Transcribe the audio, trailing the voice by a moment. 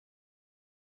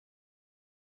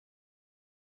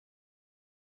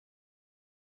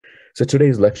So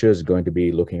today's lecture is going to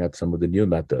be looking at some of the new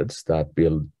methods that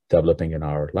we're developing in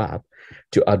our lab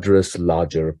to address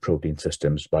larger protein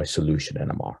systems by solution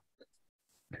NMR.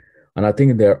 And I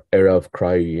think in the era of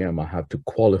cryo-EM, I have to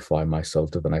qualify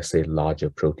myself when I say larger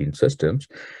protein systems.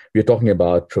 We're talking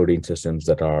about protein systems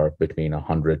that are between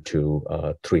 100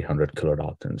 to 300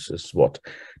 kilodaltons is what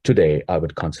today I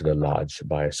would consider large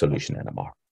by solution NMR.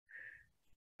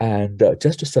 And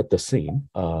just to set the scene,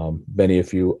 many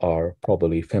of you are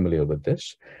probably familiar with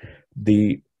this.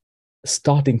 The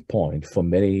starting point for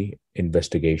many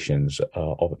investigations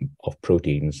of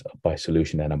proteins by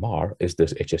solution NMR is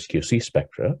this HSQC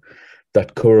spectra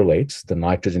that correlates the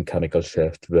nitrogen chemical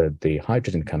shift with the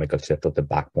hydrogen chemical shift of the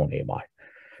backbone amide.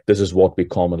 This is what we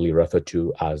commonly refer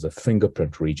to as the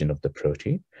fingerprint region of the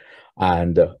protein.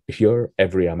 And here,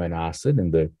 every amino acid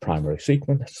in the primary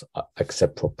sequence,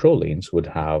 except for prolines, would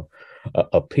have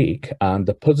a peak. And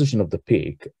the position of the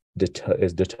peak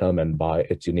is determined by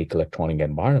its unique electronic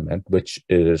environment, which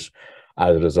is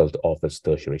as a result of its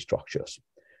tertiary structures.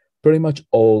 Pretty much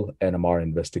all NMR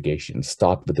investigations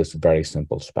start with this very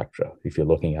simple spectra. If you're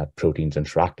looking at proteins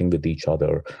interacting with each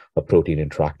other, a protein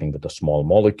interacting with a small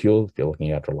molecule, if you're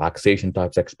looking at relaxation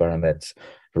types experiments,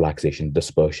 relaxation,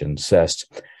 dispersion, cysts,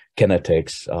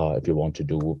 kinetics, if you want to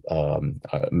do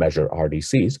measure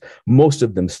RDCs, most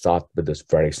of them start with this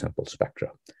very simple spectra.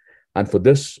 And for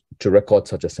this to record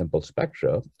such a simple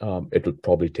spectra, it'll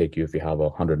probably take you, if you have a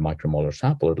 100 micromolar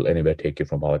sample, it'll anywhere take you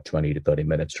from about 20 to 30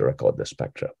 minutes to record the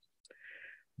spectra.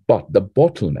 But the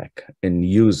bottleneck in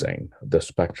using the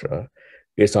spectra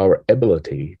is our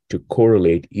ability to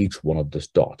correlate each one of these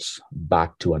dots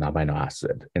back to an amino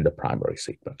acid in the primary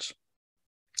sequence.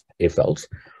 If else,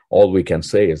 all we can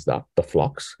say is that the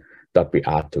flux that we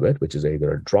add to it, which is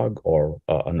either a drug or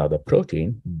another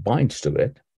protein, binds to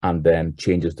it and then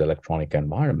changes the electronic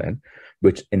environment,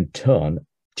 which in turn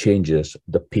changes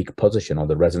the peak position or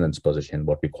the resonance position,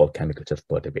 what we call chemical shift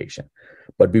perturbation.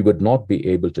 But we would not be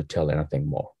able to tell anything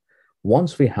more.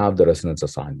 Once we have the resonance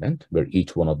assignment, where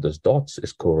each one of those dots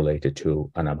is correlated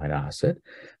to an amino acid,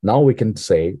 now we can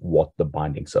say what the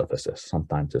binding surface is.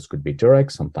 Sometimes this could be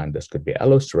direct, sometimes this could be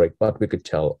allosteric, but we could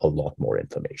tell a lot more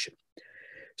information.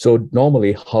 So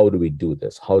normally, how do we do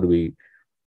this? How do we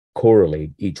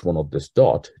correlate each one of this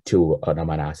dot to an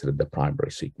amino acid in the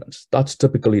primary sequence? That's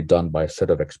typically done by a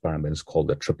set of experiments called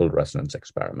the triple resonance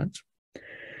experiments.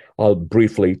 I'll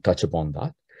briefly touch upon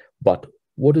that, but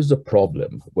what is the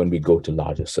problem when we go to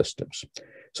larger systems?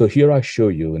 So here I show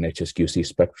you an HSQC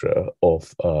spectra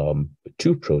of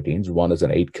two proteins. One is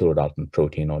an 8 kilodalton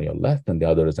protein on your left, and the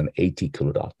other is an 80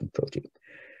 kilodalton protein.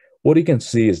 What you can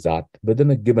see is that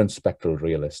within a given spectral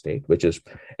real estate, which is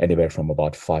anywhere from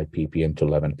about 5 ppm to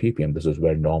 11 ppm, this is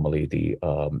where normally the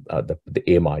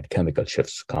amide chemical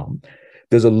shifts come,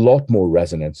 there's a lot more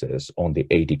resonances on the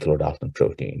 80 kilodalton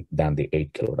protein than the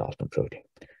 8 kilodalton protein.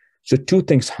 So two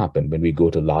things happen when we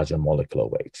go to larger molecular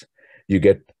weights. You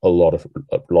get a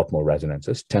lot more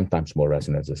resonances, 10 times more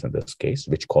resonances in this case,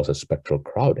 which causes spectral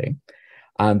crowding.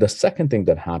 And the second thing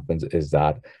that happens is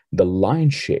that the line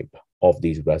shape of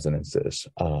these resonances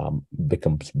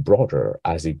becomes broader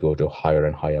as you go to higher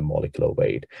and higher molecular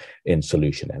weight in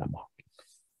solution NMR.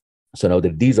 So now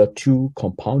that these are two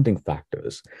compounding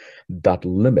factors that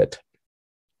limit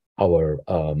our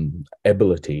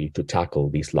ability to tackle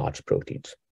these large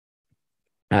proteins.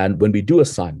 And when we do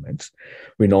assignments,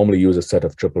 we normally use a set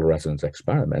of triple resonance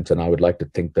experiments, and I would like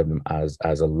to think of them as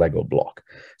a Lego block.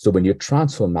 So when you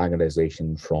transfer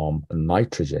magnetization from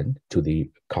nitrogen to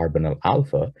the carbonyl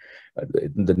alpha,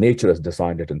 the nature has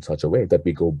designed it in such a way that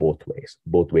we go both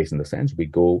ways in the sense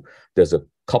there's a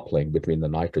coupling between the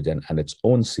nitrogen and its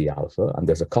own C alpha, and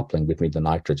there's a coupling between the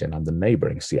nitrogen and the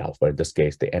neighboring C alpha, in this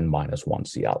case, the N-1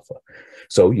 C alpha.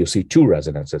 So you see two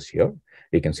resonances here.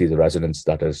 You can see the resonance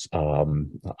that is,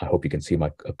 I hope you can see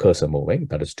my cursor moving,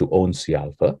 that is to own C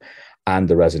alpha, and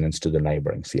the resonance to the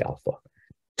neighboring C alpha.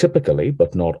 Typically,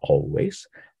 but not always,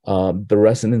 the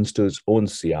resonance to its own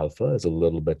C alpha is a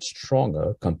little bit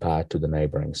stronger compared to the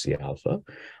neighboring C alpha.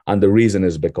 And the reason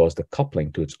is because the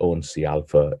coupling to its own C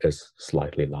alpha is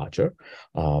slightly larger,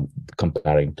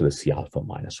 comparing to the C alpha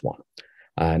 -1.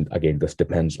 And again, this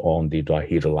depends on the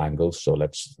dihedral angles, so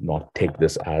let's not take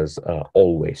this as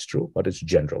always true, but it's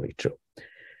generally true.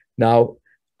 Now,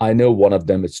 I know one of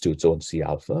them is to its own C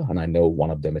alpha, and I know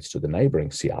one of them is to the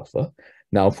neighboring C alpha.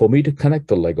 Now, for me to connect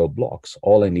the Lego blocks,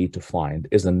 all I need to find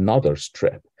is another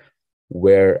strip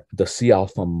where the C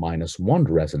alpha -1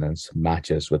 resonance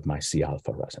matches with my C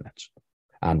alpha resonance.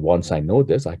 And once I know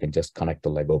this, I can just connect the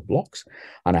Lego blocks,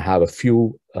 and I have a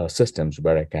few systems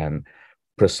where I can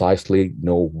precisely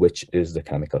know which is the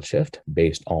chemical shift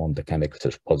based on the chemical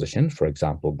shift position. For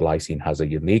example, glycine has a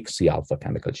unique C alpha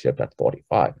chemical shift at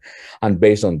 45. And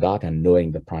based on that and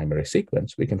knowing the primary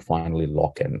sequence, we can finally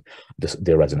lock in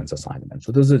the resonance assignment.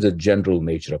 So this is the general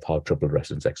nature of how triple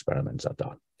resonance experiments are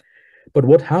done. But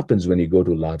what happens when you go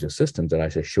to larger systems that I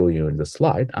shall show you in the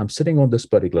slide? I'm sitting on this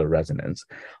particular resonance,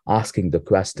 asking the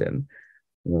question,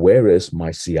 where is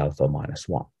my C alpha minus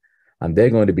 1? And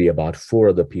they're going to be about 4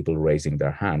 other people raising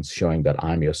their hands, showing that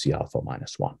I'm your C alpha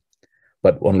minus 1.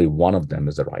 But only one of them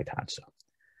is the right answer.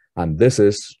 And this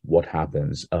is what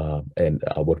happens in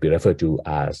what we refer to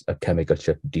as a chemical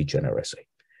shift degeneracy.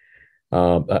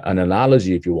 An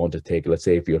analogy, if you want to take, let's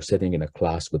say if you're sitting in a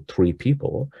class with 3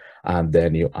 people, and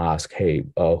then you ask, hey,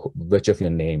 which of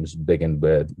your names begin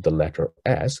with the letter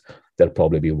S, there'll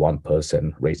probably be 1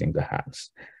 person raising their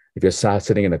hands. If you're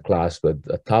sitting in a class with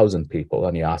 1,000 people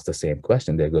and you ask the same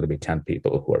question, there are going to be 10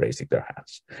 people who are raising their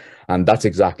hands. And that's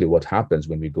exactly what happens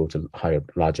when we go to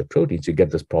larger proteins. You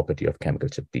get this property of chemical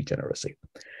shift degeneracy.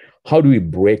 How do we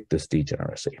break this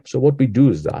degeneracy? So what we do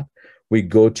is that we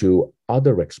go to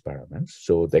other experiments.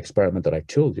 So the experiment that I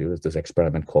told you is this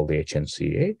experiment called the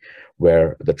HNCA,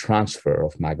 where the transfer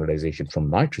of magnetization from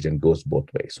nitrogen goes both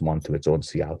ways, one to its own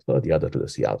C alpha, the other to the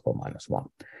C alpha minus 1.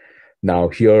 Now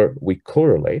here we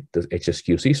correlate the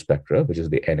HSQC spectra, which is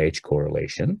the NH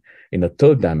correlation, in a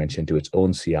third dimension to its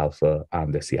own C alpha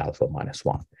and the C alpha minus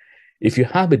 1. If you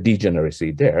have a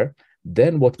degeneracy there,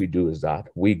 then what we do is that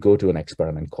we go to an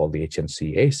experiment called the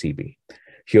HNCA-CB.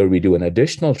 Here we do an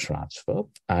additional transfer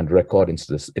and record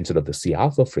instead of the C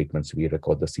alpha frequency, we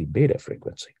record the C beta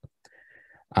frequency.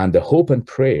 And the hope and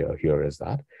prayer here is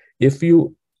that if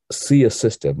you see a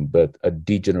system with a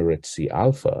degenerate C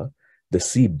alpha, the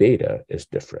C beta is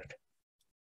different.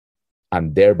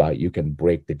 And thereby you can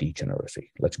break the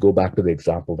degeneracy. Let's go back to the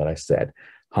example that I said.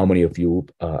 How many of you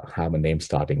have a name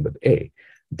starting with A?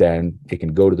 Then you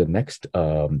can go to the next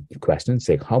question and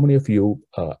say, how many of you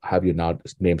have your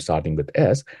name starting with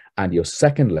S and your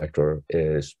second letter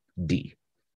is D?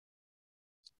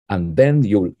 And then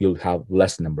you'll have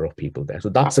less number of people there. So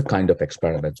that's the kind of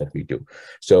experiments that we do.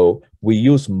 So we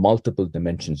use multiple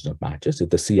dimensions of matches. If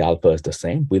the C alpha is the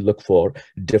same, we look for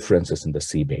differences in the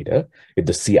C beta. If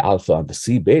the C alpha and the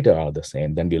C beta are the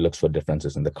same, then we look for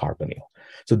differences in the carbonyl.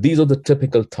 So these are the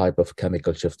typical type of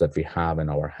chemical shifts that we have in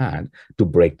our hand to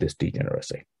break this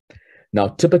degeneracy. Now,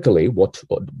 typically what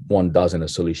one does in a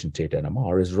solution state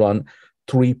NMR is run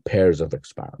 3 pairs of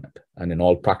experiment. And in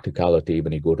all practicality,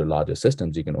 when you go to larger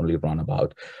systems, you can only run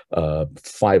about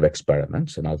 5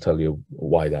 experiments. And I'll tell you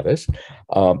why that is.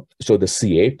 So the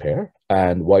CA pair,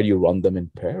 and why do you run them in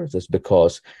pairs is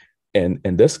because in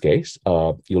this case,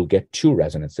 you'll get 2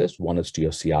 resonances. One is to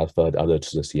your C alpha, the other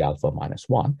to the C alpha minus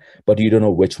 1, but you don't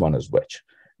know which one is which.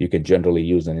 You can generally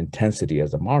use an intensity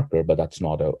as a marker, but that's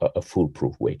not a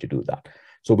foolproof way to do that.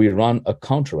 So we run a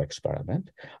counter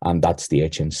experiment, and that's the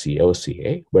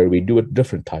HNCOCA, where we do a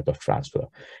different type of transfer.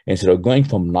 Instead of going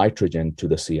from nitrogen to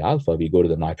the C alpha, we go to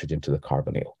the nitrogen to the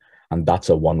carbonyl. And that's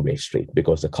a one-way street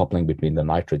because the coupling between the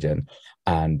nitrogen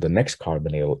and the next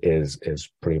carbonyl is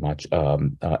pretty much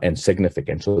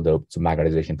insignificant. So the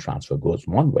magnetization transfer goes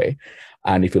one way.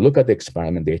 And if you look at the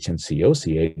experiment, the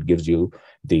HNCOCA, it gives you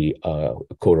the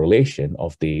correlation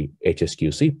of the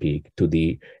HSQC peak to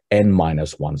the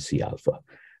N-1 C alpha.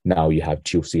 Now you have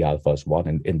 2 C alphas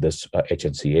 1 in this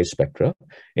HNCA spectra.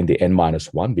 In the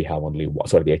N-1, we have only one,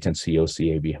 sorry, the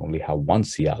HNCOCA, we only have 1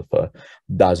 C alpha.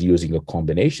 Thus, using a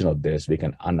combination of this, we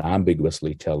can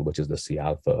unambiguously tell which is the C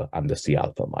alpha and the C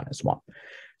alpha minus 1.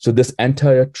 So this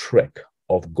entire trick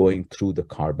of going through the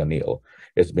carbonyl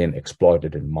has been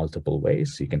exploited in multiple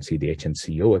ways. You can see the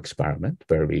HNCO experiment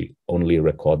where we only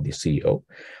record the CO.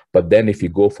 But then if you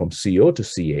go from CO to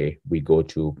CA, we go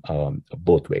to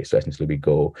both ways. So essentially we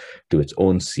go to its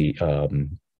own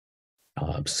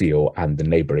CO and the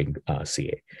neighboring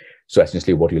CA. So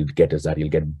essentially what you'll get is that you'll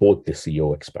get both the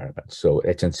CO experiments. So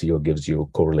HNCO gives you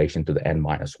correlation to the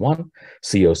N-1,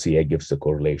 COCA gives the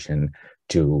correlation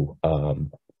to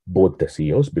both the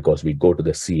COs because we go to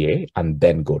the CA and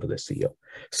then go to the CO,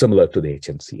 similar to the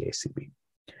HNCA-CB.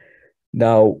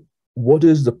 Now, what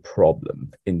is the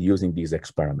problem in using these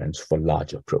experiments for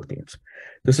larger proteins?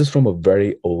 This is from a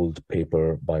very old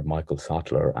paper by Michael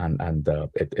Sattler, and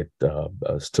it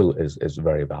still is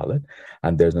very valid.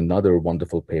 And there's another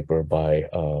wonderful paper by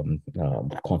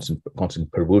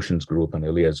Constant Pervushin's group and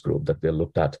Elia's group that they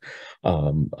looked at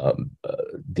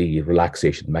the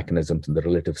relaxation mechanisms and the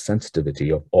relative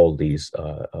sensitivity of all these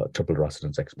triple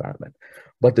resonance experiments.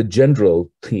 But the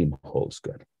general theme holds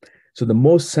good. So the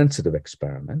most sensitive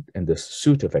experiment in this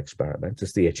suite of experiments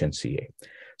is the HNCA.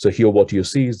 So here what you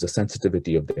see is the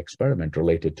sensitivity of the experiment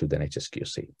related to the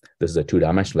HSQC. This is a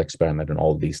two-dimensional experiment, and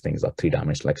all these things are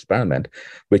three-dimensional experiment,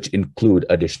 which include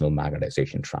additional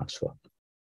magnetization transfer.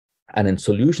 And in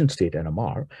solution state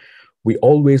NMR, we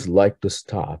always like to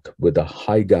start with a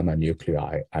high gamma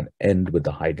nuclei and end with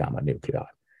the high gamma nuclei,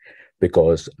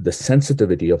 because the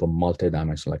sensitivity of a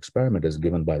multidimensional experiment is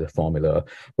given by the formula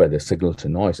where the signal to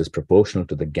noise is proportional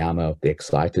to the gamma of the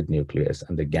excited nucleus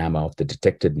and the gamma of the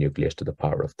detected nucleus to the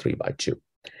power of 3/2.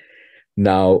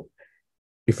 Now,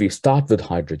 if we start with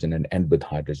hydrogen and end with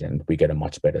hydrogen, we get a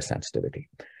much better sensitivity.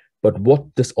 But what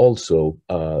this also,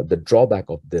 the drawback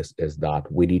of this is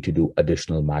that we need to do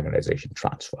additional magnetization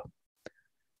transfer.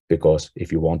 Because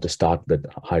if you want to start with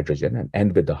hydrogen and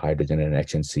end with the hydrogen in an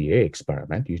HNCA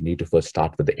experiment, you need to first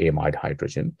start with the amide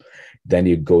hydrogen. Then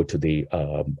you go to the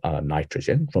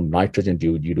nitrogen. From nitrogen,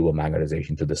 you do a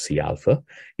magnetization to the C alpha.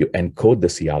 You encode the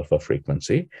C alpha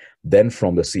frequency. Then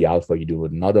from the C alpha, you do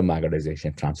another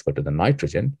magnetization transfer to the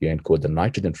nitrogen. You encode the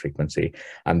nitrogen frequency.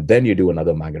 And then you do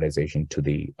another magnetization to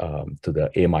the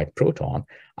amide proton.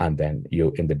 And then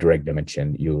you, in the direct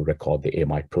dimension, you record the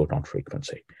amide proton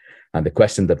frequency. And the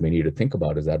question that we need to think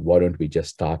about is that why don't we just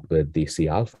start with the C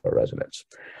alpha resonance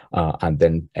and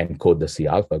then encode the C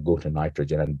alpha, go to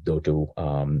nitrogen and go to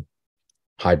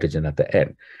hydrogen at the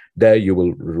end. There you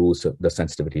will lose the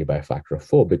sensitivity by a factor of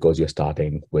 4 because you're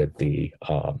starting with the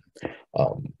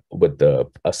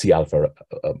C alpha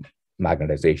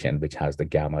magnetization, which has the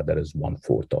gamma that is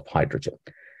 1/4 of hydrogen.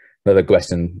 Now the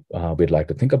question we'd like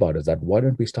to think about is that why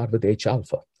don't we start with H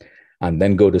alpha and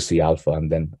then go to C alpha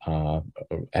and then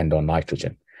end on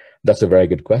nitrogen? That's a very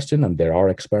good question, and there are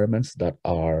experiments that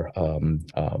are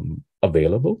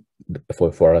available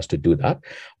for us to do that,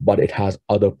 but it has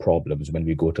other problems when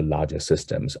we go to larger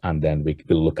systems, and then we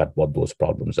will look at what those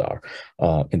problems are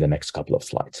in the next couple of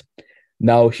slides.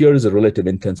 Now, here is a relative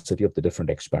intensity of the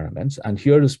different experiments, and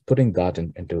here is putting that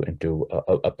into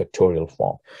a pictorial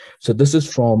form. So this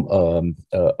is from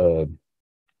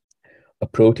a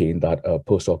protein that a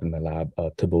postdoc in my lab,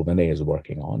 Thibault Vinet, is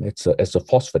working on. It's a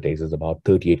phosphatase, is about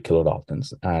 38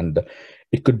 kilodaltons, and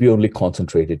it could be only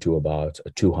concentrated to about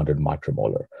 200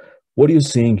 micromolar. What you're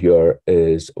seeing here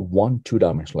is one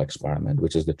two-dimensional experiment,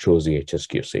 which is the TROSY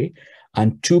HSQC,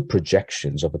 and two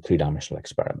projections of a three-dimensional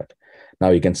experiment. Now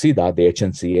you can see that the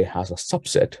HNCA has a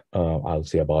subset, I'll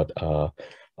say about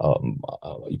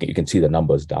you can see the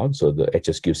numbers down. So the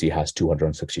HSQC has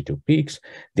 262 peaks.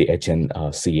 The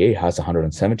HNCA has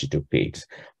 172 peaks,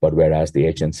 but whereas the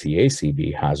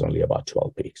HNCA-CB has only about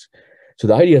 12 peaks. So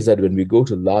the idea is that when we go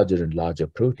to larger and larger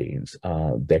proteins,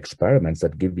 the experiments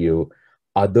that give you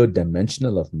other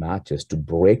dimensional of matches to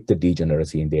break the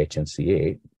degeneracy in the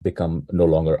HNCA become no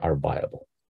longer are viable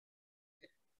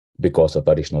because of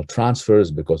additional transfers,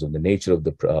 because of the nature of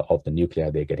the nuclei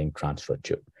they're getting transferred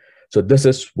to. So this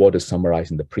is what is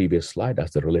summarized in the previous slide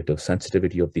as the relative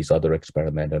sensitivity of these other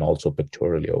experiments, and also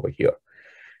pictorially over here.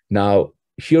 Now,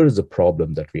 here is the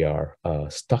problem that we are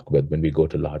stuck with when we go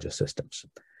to larger systems.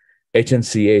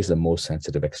 HNCA is the most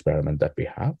sensitive experiment that we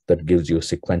have that gives you a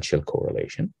sequential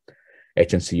correlation.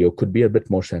 HNCO could be a bit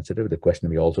more sensitive. The question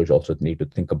we also need to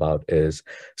think about is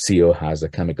CO has a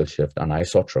chemical shift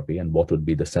anisotropy, and what would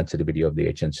be the sensitivity of the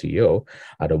HNCO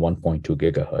at a 1.2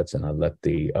 gigahertz? And I'll let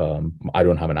I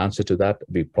don't have an answer to that.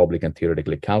 We probably can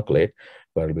theoretically calculate,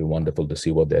 but it'll be wonderful to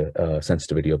see what the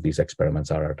sensitivity of these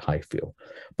experiments are at high field.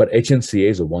 But HNCA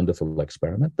is a wonderful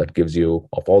experiment that gives you,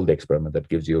 of all the experiments, that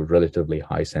gives you relatively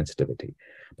high sensitivity.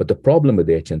 But the problem with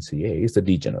the HNCA is the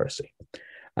degeneracy.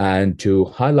 And to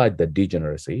highlight the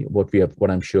degeneracy,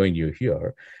 what I'm showing you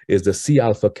here is the C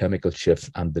alpha chemical shifts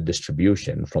and the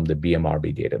distribution from the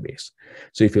BMRB database.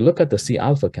 So if you look at the C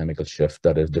alpha chemical shift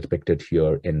that is depicted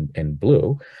here in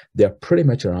blue, they're pretty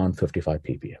much around 55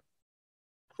 ppm,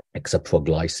 except for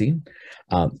glycine.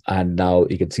 And now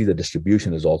you can see the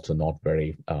distribution is also not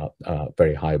very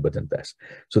high within this.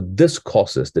 So this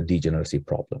causes the degeneracy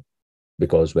problem,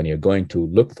 because when you're going to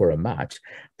look for a match,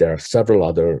 there are several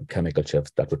other chemical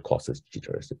shifts that would cause this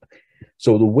degeneracy.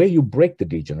 So the way you break the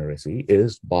degeneracy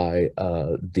is by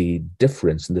the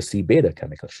difference in the C beta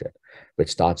chemical shift, which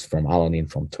starts from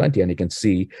alanine from 20. And you can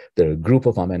see there are a group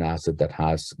of amino acids that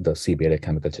has the C beta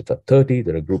chemical shift at 30.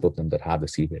 There are a group of them that have the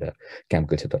C beta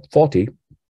chemical shift at 40.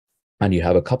 And you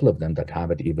have a couple of them that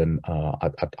have it even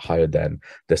at higher than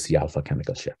the C alpha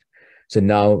chemical shift. So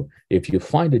now, if you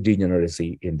find a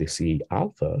degeneracy in the C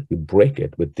alpha, you break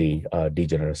it with the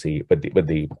degeneracy, with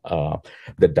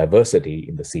the diversity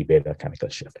in the C beta chemical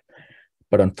shift.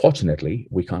 But unfortunately,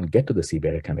 we can't get to the C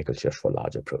beta chemical shift for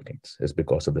larger proteins. It's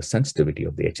because of the sensitivity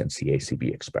of the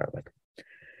HNCA-CB experiment.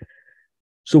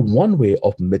 So one way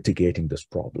of mitigating this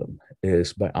problem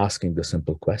is by asking the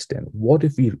simple question, what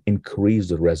if we increase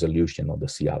the resolution of the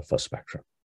C alpha spectrum?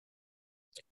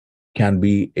 Are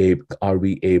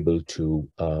we able to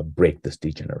break this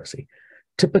degeneracy?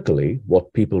 Typically,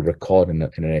 what people record in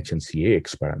an HNCA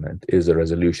experiment is a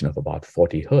resolution of about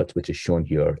 40 hertz, which is shown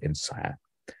here in cyan.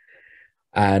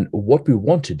 And what we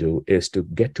want to do is to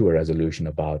get to a resolution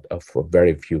of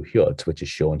very few hertz, which is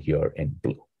shown here in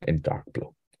blue, in dark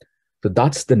blue. So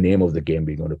that's the name of the game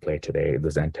we're going to play today.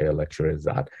 This entire lecture is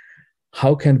that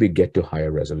how can we get to higher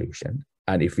resolution?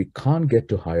 And if we can't get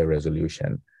to higher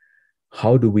resolution,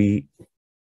 how do we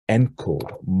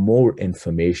encode more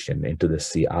information into the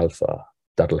C alpha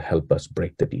that will help us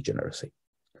break the degeneracy?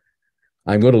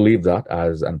 I'm going to leave that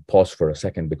and pause for a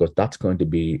second, because that's going to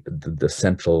be the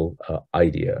central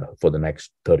idea for the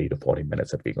next 30 to 40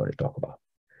 minutes that we're going to talk about.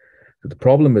 So the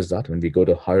problem is that when we go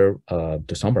to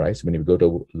to summarize, when we go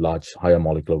to higher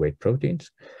molecular weight proteins,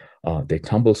 they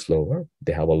tumble slower,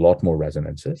 they have a lot more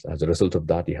resonances. As a result of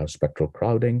that, you have spectral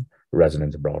crowding,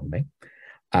 resonance broadening.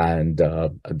 And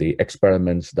the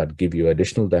experiments that give you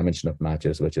additional dimension of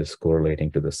matches, which is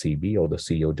correlating to the CB or the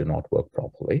CO, do not work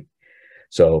properly.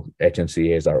 So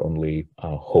HNCA is our only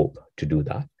hope to do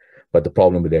that. But the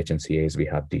problem with HNCA is we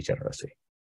have degeneracy.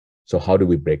 So how do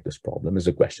we break this problem is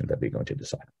a question that we're going to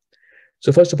decide.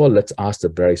 So first of all, let's ask the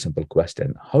very simple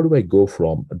question. How do I go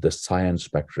from the cyan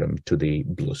spectrum to the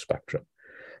blue spectrum?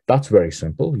 That's very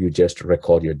simple. You just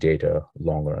record your data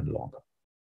longer and longer.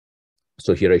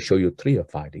 So here I show you 3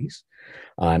 FIDs,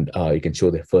 and you can show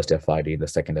the first FID, the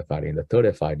second FID, and the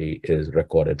third FID is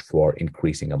recorded for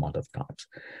increasing amount of times.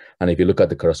 And if you look at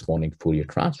the corresponding Fourier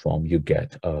transform, you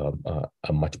get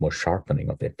a much more sharpening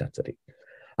of the intensity.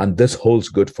 And this holds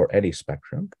good for any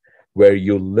spectrum, where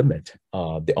you limit,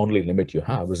 the only limit you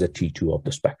have is a T2 of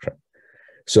the spectrum.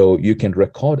 So you can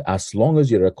record, as long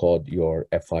as you record your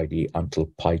FID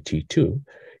until pi T2,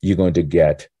 you're going to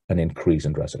get an increase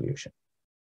in resolution,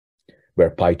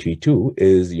 where pi T2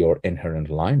 is your inherent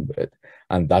line width,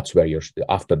 and that's where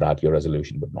after that, your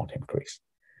resolution would not increase.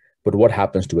 But what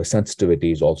happens to a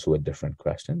sensitivity is also a different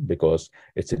question, because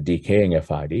it's a decaying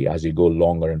FID. As you go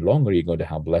longer and longer, you're going to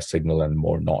have less signal and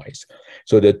more noise.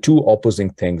 So there are 2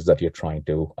 opposing things that you're trying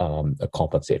to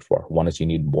compensate for. One is you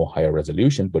need more higher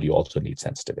resolution, but you also need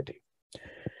sensitivity.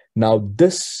 Now,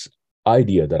 this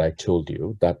idea that I told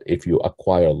you, that if you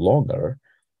acquire longer,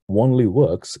 only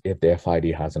works if the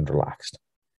FID hasn't relaxed.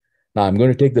 Now I'm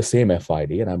going to take the same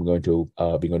FID and we're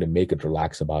going to make it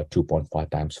relax about 2.5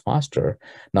 times faster.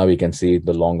 Now we can see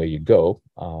the longer you go,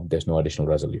 there's no additional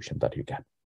resolution that you get.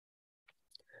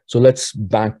 So let's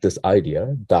bank this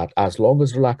idea that as long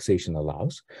as relaxation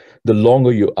allows, the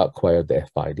longer you acquire the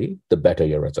FID, the better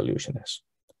your resolution is.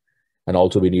 And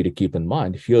also we need to keep in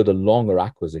mind here, the longer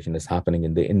acquisition is happening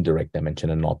in the indirect dimension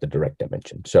and not the direct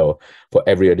dimension. So for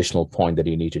every additional point that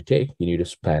you need to take, you need to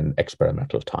spend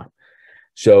experimental time.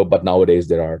 So, but nowadays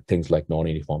there are things like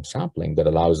non-uniform sampling that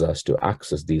allows us to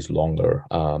access these longer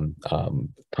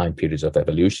time periods of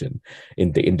evolution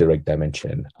in the indirect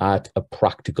dimension at a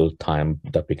practical time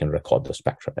that we can record the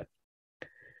spectrum in.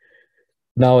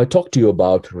 Now I talked to you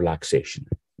about relaxation.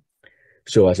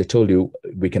 So as I told you,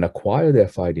 we can acquire the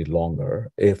FID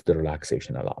longer if the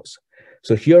relaxation allows.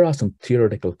 So here are some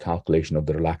theoretical calculation of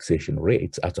the relaxation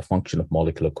rates as a function of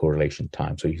molecular correlation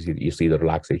time. So you see the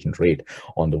relaxation rate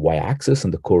on the y-axis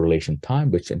and the correlation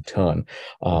time, which in turn,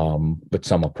 with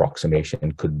some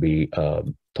approximation, could be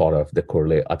thought of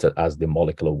as the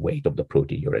molecular weight of the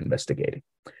protein you're investigating.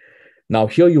 Now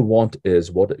here you want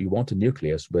a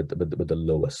nucleus with the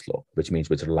lowest slope, which means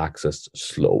which relaxes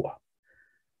slower,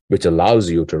 which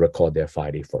allows you to record the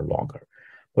FID for longer.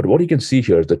 But what you can see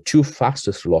here is the 2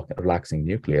 fastest relaxing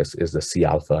nucleus is the C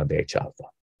alpha and the H alpha.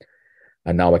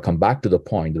 And now I come back to the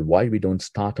point that why we don't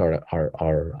start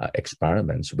our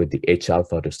experiments with the H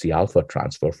alpha to C alpha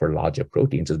transfer for larger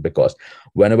proteins is because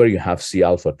whenever you have C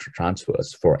alpha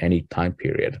transfers for any time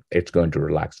period, it's going to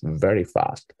relax very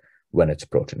fast when it's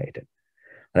protonated.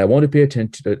 And I want to pay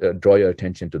attention, draw your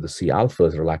attention to the C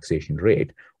alpha's relaxation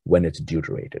rate when it's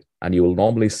deuterated. And you will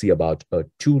normally see about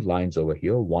 2 lines over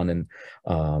here, one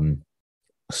in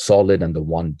solid and the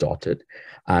one dotted.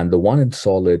 And the one in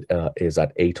solid is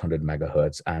at 800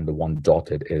 megahertz and the one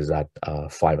dotted is at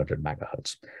 500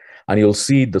 megahertz. And you'll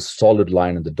see the solid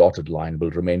line and the dotted line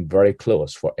will remain very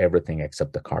close for everything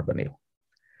except the carbonyl.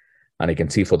 And you can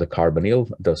see for the carbonyl,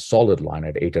 the solid line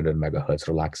at 800 megahertz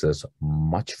relaxes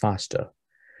much faster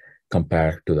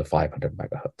compared to the 500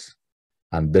 megahertz.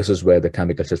 And this is where the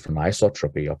chemical system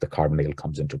isotropy of the carbonyl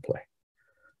comes into play.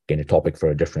 again, a topic for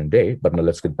a different day, but now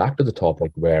let's get back to the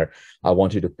topic where I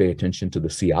want you to pay attention to the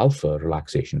C alpha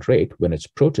relaxation rate when it's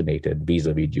protonated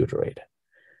vis-a-vis deuterated.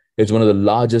 It's one of the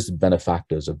largest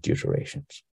benefactors of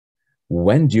deuterations.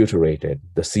 When deuterated,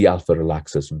 the C alpha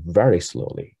relaxes very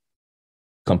slowly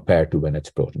compared to when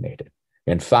it's protonated.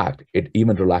 In fact, it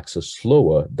even relaxes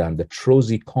slower than the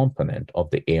TROSY component of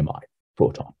the amide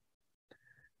proton.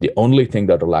 The only thing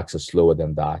that relaxes slower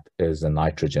than that is the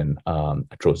nitrogen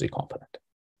TROSY component.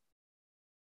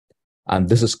 And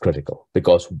this is critical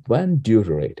because when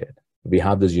deuterated, we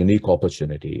have this unique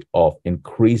opportunity of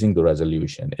increasing the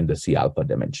resolution in the C alpha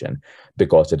dimension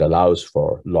because it allows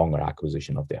for longer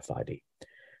acquisition of the FID.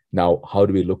 Now, how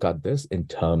do we look at this in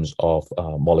terms of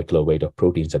molecular weight of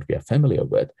proteins that we are familiar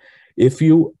with? If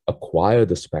you acquire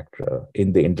the spectra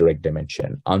in the indirect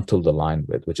dimension until the line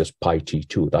width, which is pi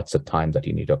t2, that's the time that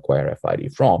you need to acquire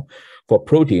FID from. For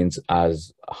proteins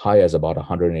as high as about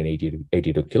 182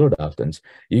 kilodaltons,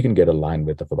 you can get a line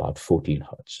width of about 14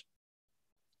 hertz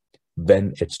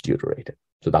when it's deuterated.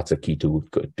 So that's a key to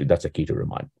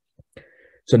remind.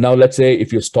 So now let's say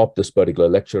if you stop this particular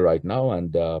lecture right now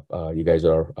and you guys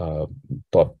are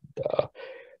thought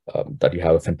that you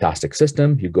have a fantastic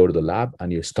system, you go to the lab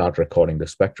and you start recording the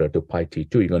spectra to pi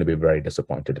t2, you're going to be very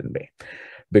disappointed in me.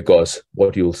 Because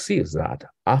what you'll see is that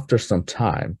after some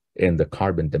time in the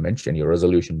carbon dimension, your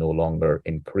resolution no longer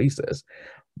increases,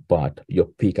 but your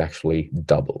peak actually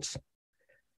doubles.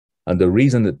 And the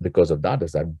reason that because of that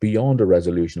is that beyond a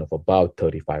resolution of about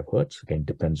 35 hertz, again,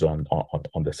 depends on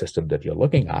the system that you're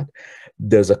looking at,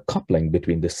 there's a coupling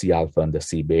between the C alpha and the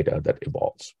C beta that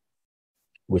evolves,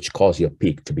 which cause your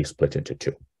peak to be split into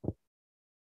two.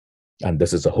 And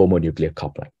this is a homonuclear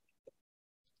coupling.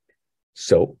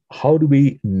 So how do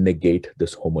we negate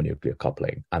this homonuclear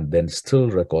coupling and then still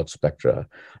record spectra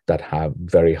that have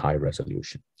very high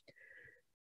resolution?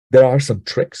 There are some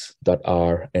tricks that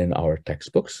are in our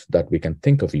textbooks that we can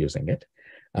think of using it.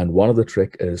 And one of the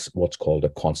trick is what's called a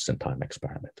constant time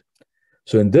experiment.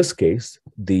 So in this case,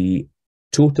 the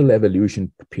total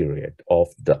evolution period of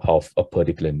a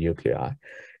particular nuclei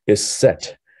is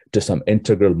set to some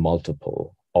integral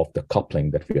multiple of the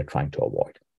coupling that we are trying to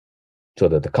avoid, so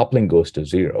that the coupling goes to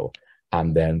zero,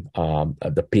 and then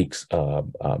the peaks are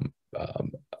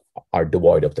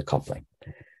devoid of the coupling.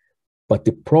 But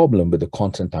the problem with the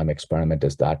constant time experiment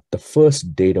is that the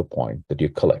first data point that you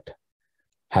collect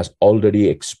has already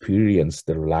experienced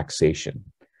the relaxation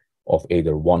of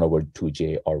either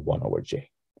 1/2j or 1/j.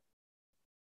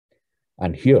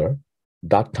 And here,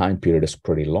 that time period is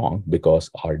pretty long because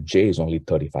our j is only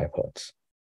 35 hertz.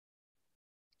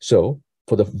 So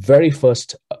for the very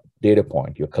first data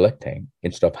point you're collecting,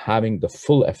 instead of having the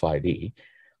full FID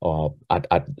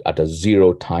at a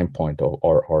zero time point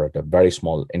or at a very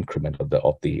small increment of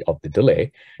the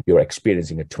delay, you're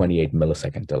experiencing a 28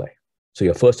 millisecond delay. So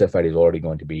your first FID is already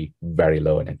going to be very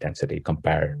low in intensity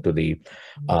compared to the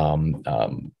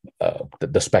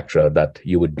spectra that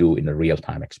you would do in a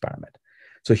real-time experiment.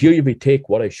 So here we take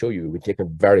what I show you, we take a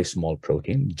very small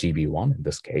protein, GB1 in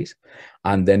this case,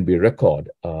 and then we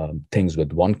record things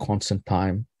with one constant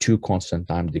time, two constant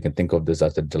times. You can think of this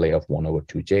as a delay of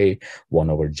 1/2j,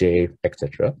 1/j,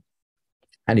 etc.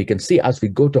 And you can see as we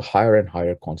go to higher and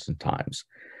higher constant times,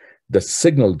 the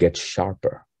signal gets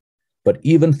sharper. But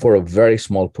even for a very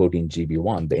small protein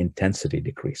GB1, the intensity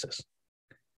decreases.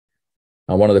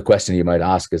 Now, one of the questions you might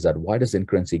ask is that why does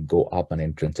intensity go up and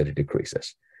intensity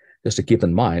decreases? Just to keep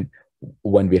in mind,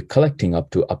 when we're collecting up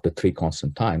to 3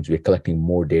 constant times, we're collecting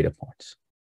more data points.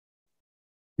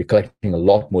 We're collecting a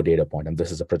lot more data points, and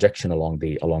this is a projection along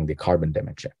the carbon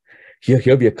dimension.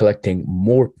 Here we are collecting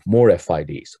more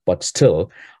FIDs, but still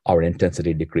our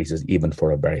intensity decreases even for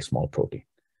a very small protein.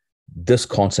 This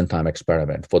constant time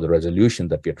experiment for the resolution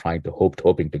that we're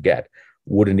hoping to get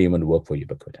wouldn't even work for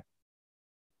ubiquitin.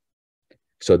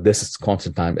 So this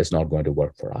constant time is not going to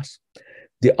work for us.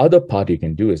 The other part you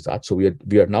can do is that, so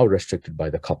we are now restricted by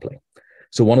the coupling.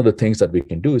 So one of the things that we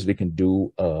can do is we can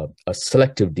do a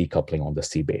selective decoupling on the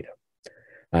C beta.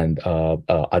 And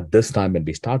at this time when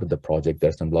we started the project,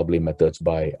 there's some lovely methods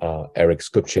by Eric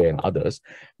Skupche and others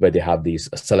where they have these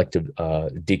selective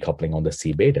decoupling on the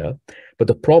C beta. But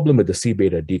the problem with the C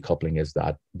beta decoupling is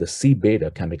that the C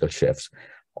beta chemical shifts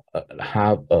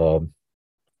have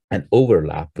an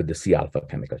overlap with the C alpha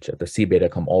chemical shift. The C beta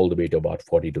come all the way to about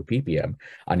 42 ppm,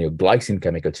 and your glycine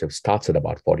chemical shift starts at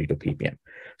about 42 ppm.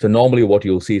 So normally what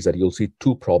you'll see is that you'll see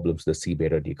two problems with the C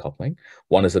beta decoupling.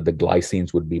 One is that the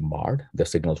glycines would be marred, the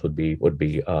signals would be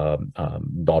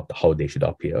not how they should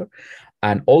appear,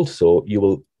 and also you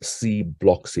will see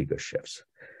Bloch-Seeger shifts.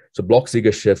 So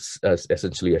Bloch-Seeger shifts is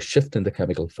essentially a shift in the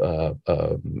chemical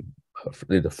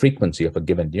the frequency of a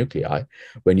given nuclei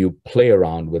when you play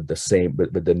around with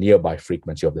the nearby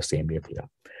frequency of the same nuclei.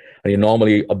 And you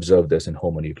normally observe this in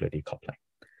homonuclear decoupling.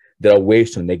 There are ways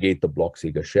to negate the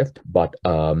Bloch-Seeger shift, but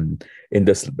in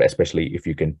this, especially if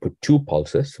you can put two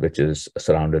pulses, which is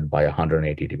surrounded by a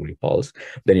 180-degree pulse,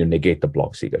 then you negate the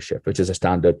Bloch-Seeger shift, which is a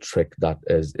standard trick that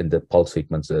is in the pulse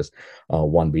sequences.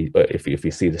 If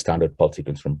you see the standard pulse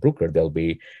sequence from Bruker, there'll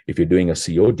be, if you're doing a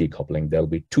CO decoupling, there'll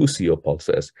be two CO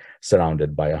pulses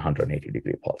surrounded by a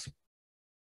 180-degree pulse.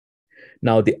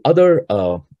 Now, the other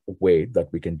way that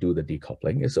we can do the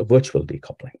decoupling is a virtual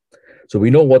decoupling. So we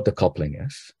know what the coupling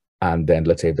is. And then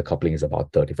let's say if the coupling is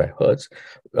about 35 hertz,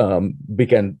 we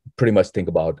can pretty much think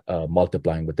about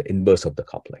multiplying with the inverse of the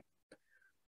coupling.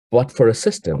 But for a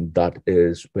system that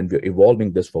is, when we're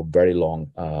evolving this for very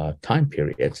long time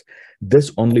periods,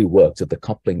 this only works if the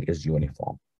coupling is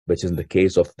uniform, which in the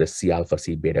case of the C alpha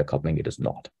C beta coupling, it is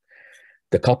not.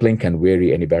 The coupling can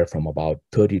vary anywhere from about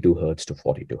 32 hertz to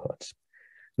 42 hertz.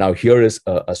 Now here is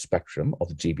a spectrum of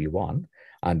GB1,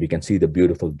 and we can see the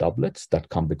beautiful doublets that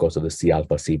come because of the C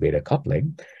alpha C beta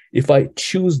coupling. If I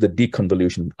choose the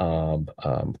deconvolution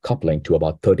coupling to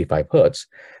about 35 hertz,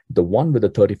 the one with the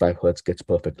 35 hertz gets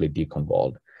perfectly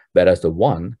deconvolved, whereas the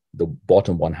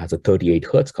bottom one has a 38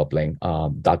 hertz coupling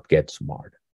that gets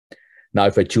marred. Now,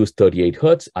 if I choose 38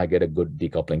 hertz, I get a good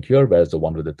decoupling here, whereas the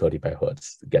one with the 35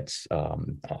 hertz gets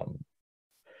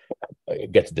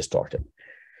distorted.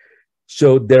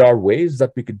 So there are ways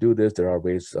that we could do this. There are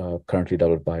ways currently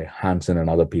developed by Hansen and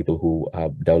other people who are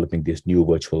developing this new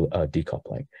virtual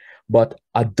decoupling. But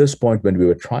at this point, when we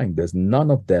were trying this, none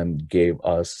of them gave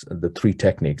us the three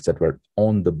techniques that were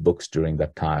on the books during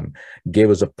that time, gave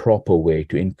us a proper way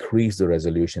to increase the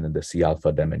resolution in the C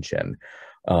alpha dimension,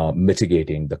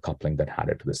 mitigating the coupling that had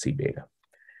it to the C beta.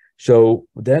 So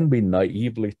then we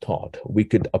naively thought we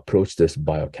could approach this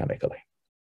biochemically.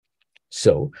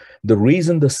 So the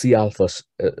reason the C alpha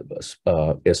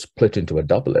is split into a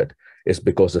doublet is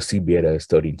because the C beta is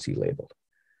 13C labeled.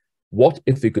 What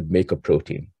if we could make a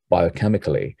protein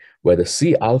biochemically where the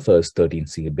C alpha is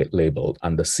 13C labeled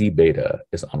and the C beta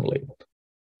is unlabeled?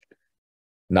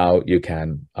 Now you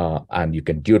can, and you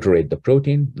can deuterate the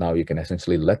protein. Now you can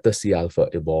essentially let the C alpha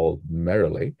evolve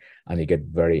merrily, and you get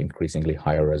very increasingly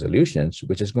higher resolutions,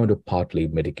 which is going to partly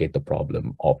mitigate the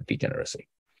problem of degeneracy.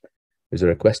 Is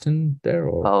there a question there?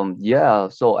 Or? Yeah.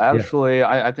 So actually,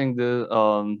 yeah. I think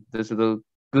this is a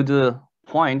good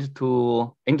point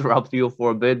to interrupt you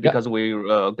for a bit, because we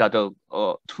got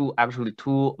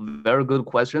two very good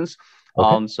questions.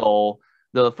 Okay. So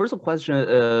the first question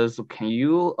is, can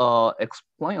you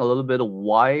explain a little bit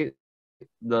why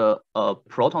the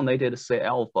protonated C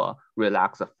alpha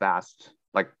relaxes fast,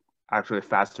 like actually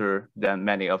faster than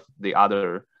many of the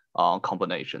other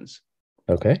combinations?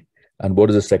 Okay. And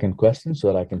what is the second question, so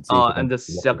that I can see? And the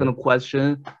second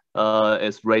question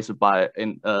is raised by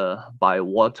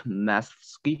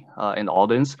Wasielewski in the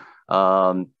audience,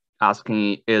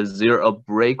 asking, is there a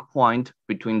break point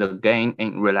between the gain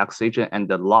in relaxation and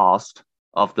the loss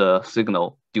of the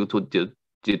signal due to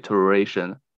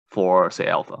deterioration for C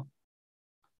alpha?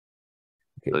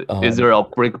 Okay. Is there a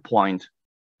break point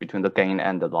between the gain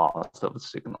and the loss of the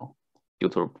signal due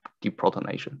to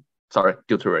deprotonation? Sorry,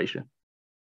 deuteration.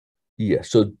 Yeah,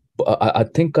 so I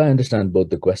think I understand both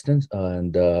the questions,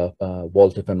 and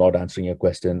Walt, if I'm not answering your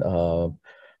question,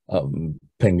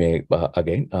 ping me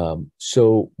again.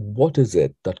 So what is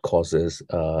it that causes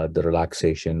the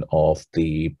relaxation of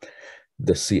the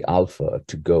C alpha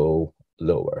to go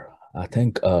lower? I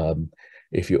think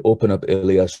if you open up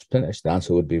Ilya's spinach, the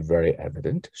answer would be very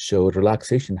evident. So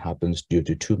relaxation happens due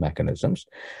to two mechanisms.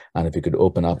 And if you could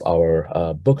open up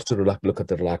our books to look at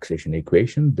the relaxation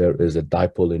equation, there is a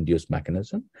dipole-induced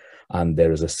mechanism, and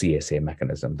there is a CSA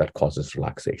mechanism that causes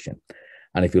relaxation.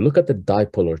 And if you look at the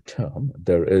dipolar term,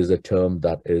 there is a term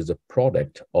that is a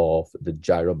product of the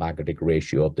gyromagnetic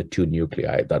ratio of the two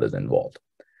nuclei that is involved.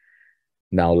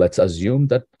 Now, let's assume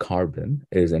that carbon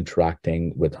is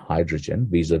interacting with hydrogen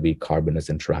vis-a-vis carbon is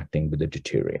interacting with the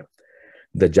deuterium.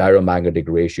 The gyromagnetic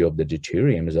ratio of the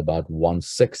deuterium is about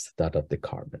 1/6 that of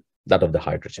the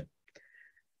hydrogen.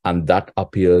 And that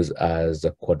appears as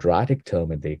a quadratic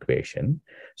term in the equation.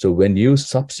 So when you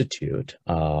substitute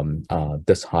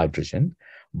this hydrogen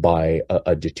by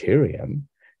a deuterium,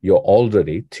 you're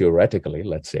already, theoretically,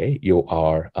 let's say, you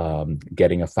are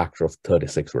getting a factor of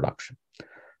 36 reduction.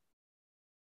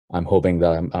 I'm hoping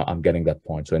that I'm getting that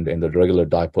point. So in the regular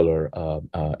dipolar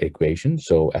equation,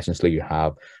 so essentially you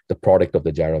have the product of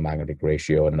the gyromagnetic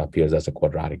ratio, and it appears as a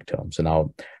quadratic term. So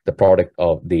now the product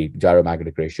of the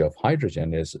gyromagnetic ratio of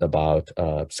hydrogen is about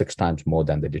 6 times more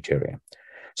than the deuterium.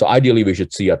 So ideally, we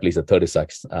should see at least a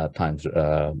 36 times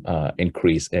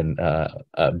increase in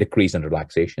decrease in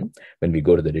relaxation when we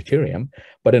go to the deuterium.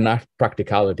 But in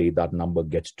practicality, that number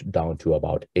gets down to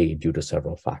about 8 due to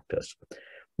several factors.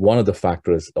 One of the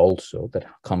factors also that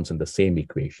comes in the same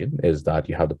equation is that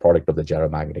you have the product of the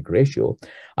gyromagnetic ratio,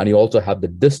 and you also have the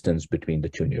distance between the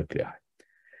two nuclei.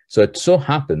 So it so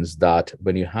happens that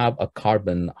when you have a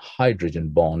carbon-hydrogen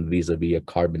bond vis-a-vis a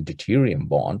carbon-deuterium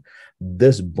bond,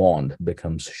 this bond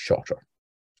becomes shorter.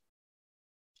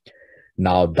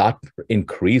 Now that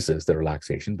increases the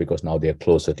relaxation because now they're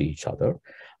closer to each other.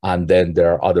 And then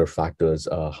there are other factors.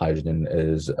 Hydrogen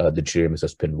is, the deuterium is a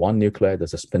spin 1 nuclei.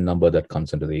 There's a spin number that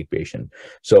comes into the equation.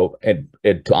 So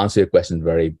to answer your question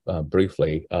very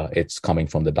briefly, it's coming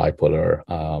from the dipolar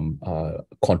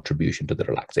contribution to the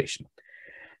relaxation.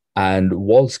 And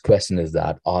Walt's question is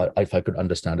that, if I could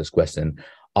understand his question,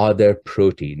 are there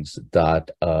proteins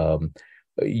that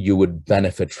you would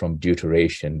benefit from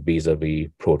deuteration vis-a-vis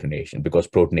protonation? Because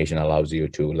protonation allows you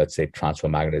to, let's say, transfer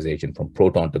magnetization from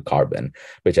proton to carbon,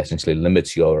 which essentially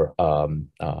limits your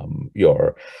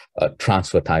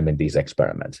transfer time in these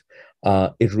experiments.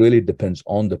 It really depends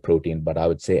on the protein, but I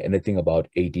would say anything about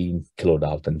 18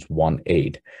 kilodaltons,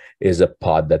 1/8, is a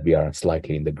part that we are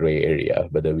slightly in the gray area,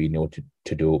 whether we know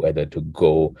to do, whether to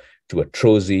go to a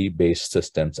TROSY-based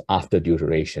systems after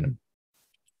deuteration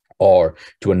or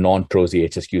to a non-TROSY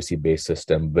HSQC-based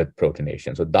system with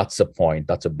protonation. So that's a point,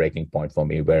 that's a breaking point for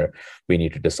me where we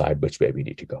need to decide which way we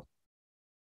need to go.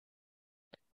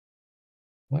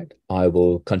 Right. I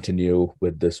will continue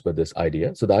with this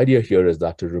idea. So the idea here is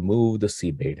that to remove the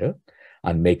C beta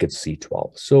and make it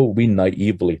C12. So we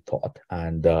naively thought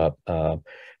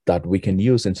that we can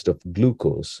use, instead of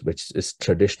glucose, which is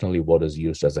traditionally what is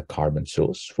used as a carbon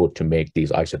source to make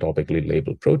these isotopically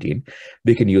labeled protein,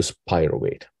 we can use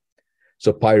pyruvate.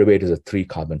 So pyruvate is a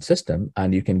 3-carbon system,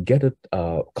 and you can get it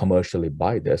commercially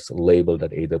by this labeled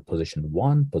at either position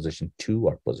 1, position 2,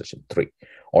 or position 3,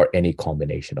 or any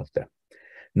combination of them.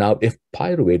 Now, if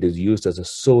pyruvate is used as a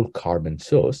sole carbon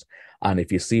source, and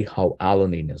if you see how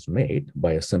alanine is made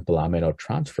by a simple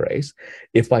aminotransferase,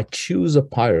 if I choose a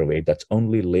pyruvate that's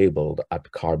only labeled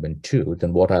at carbon 2,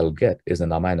 then what I'll get is an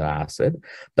amino acid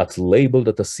that's labeled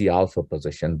at the C alpha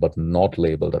position, but not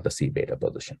labeled at the C beta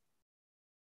position.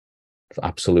 It's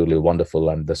absolutely wonderful,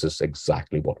 and this is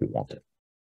exactly what we wanted.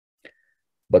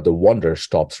 But the wonder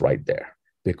stops right there,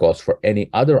 because for any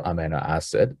other amino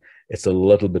acid, it's a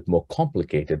little bit more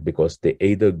complicated because they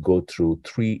either go through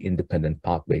 3 independent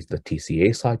pathways: the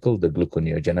TCA cycle, the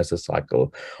gluconeogenesis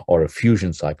cycle, or a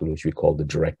fusion cycle, which we call the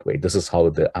direct way. This is how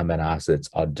the amino acids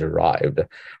are derived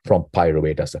from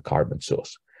pyruvate as a carbon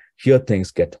source. Here,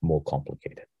 things get more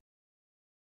complicated.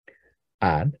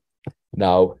 And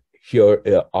now, here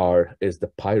is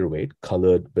the pyruvate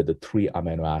colored with the 3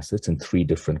 amino acids in 3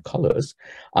 different colors,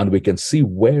 and we can see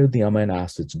where the amino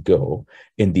acids go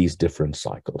in these different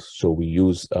cycles. So we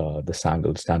use the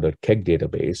standard KEGG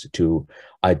database to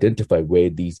identify where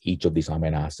each of these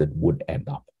amino acids would end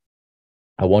up.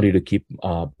 I want you to keep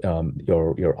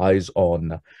your eyes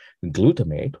on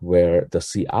glutamate, where the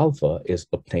C alpha is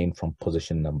obtained from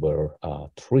position number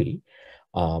 3.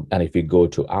 And if we go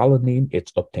to alanine,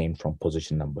 it's obtained from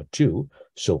position number 2,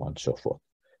 so on and so forth.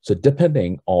 So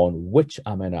depending on which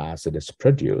amino acid is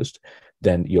produced,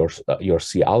 then your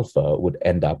C alpha would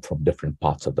end up from different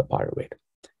parts of the pyruvate.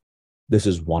 This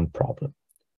is one problem.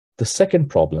 The second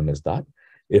problem is that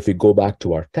if we go back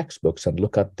to our textbooks and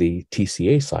look at the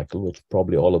TCA cycle, which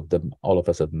probably all of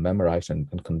us have memorized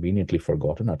and conveniently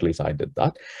forgotten, at least I did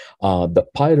that, the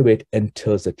pyruvate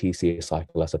enters the TCA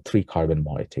cycle as a 3-carbon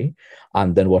moiety.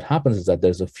 And then what happens is that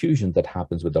there's a fusion that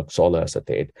happens with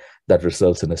oxaloacetate that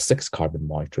results in a 6-carbon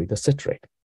moiety, the citrate.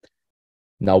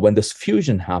 Now, when this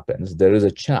fusion happens, there is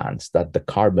a chance that the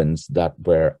carbons that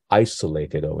were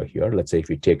isolated over here, let's say if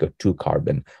you take a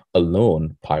 2-carbon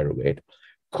alone pyruvate,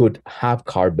 could have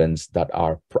carbons that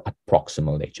are at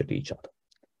proximal nature to each other.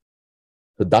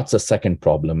 So that's a second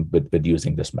problem with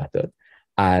using this method.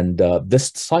 And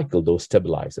this cycle, though,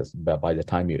 stabilizes. By the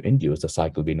time you induce the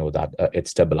cycle, we know that it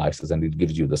stabilizes and it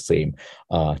gives you the same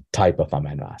type of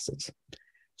amino acids.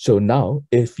 So now,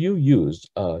 if you use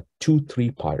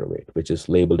 2,3 pyruvate, which is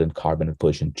labeled in carbon at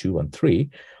position 2 and 3,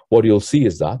 what you'll see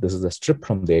is that this is a strip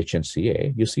from the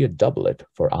HNCA. You see a doublet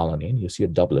for alanine. You see a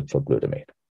doublet for glutamate.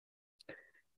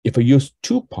 If I use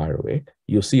 2 pyruvate,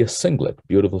 you see a singlet,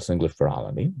 beautiful singlet for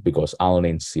alanine, because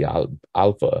alanine C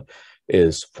alpha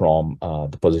is from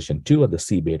the position 2 and the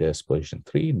C beta is position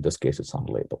 3. In this case, it's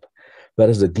unlabeled.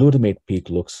 Whereas the glutamate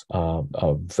peak looks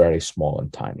very small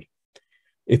and tiny.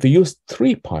 If you use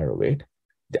 3 pyruvate,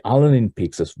 The alanine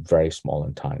peak is very small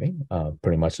and tiny,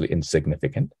 pretty much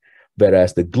insignificant,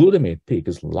 whereas the glutamate peak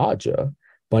is larger,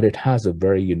 but it has a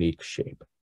very unique shape.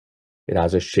 It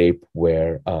has a shape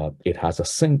where it has a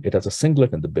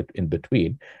singlet in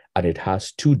between, and it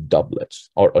has two doublets,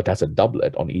 or it has a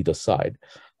doublet on either side,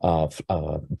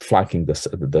 flanking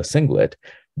the singlet,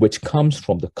 which comes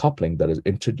from the coupling that is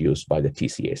introduced by the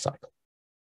TCA cycle.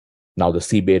 Now the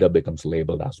C beta becomes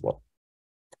labeled as well.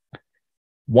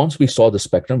 Once we saw the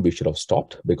spectrum, we should have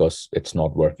stopped because it's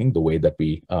not working the way that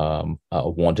we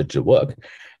wanted to work.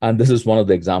 And this is one of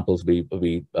the examples we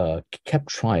kept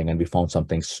trying, and we found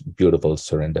something beautiful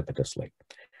serendipitously.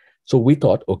 So we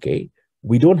thought, okay,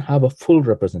 we don't have a full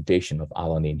representation of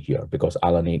alanine here because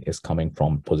alanine is coming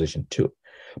from position 2.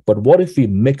 But what if we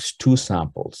mix two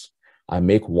samples? I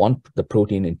make the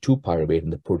protein in 2-pyruvate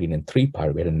and the protein in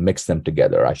 3-pyruvate and mix them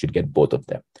together. I should get both of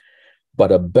them.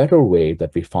 But a better way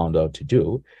that we found out to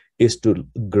do is to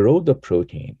grow the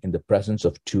protein in the presence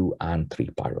of 2 and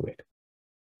 3-pyruvate.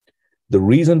 The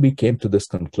reason we came to this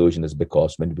conclusion is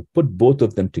because when we put both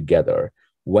of them together,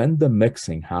 when the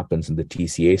mixing happens in the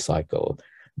TCA cycle,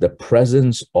 the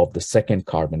presence of the second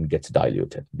carbon gets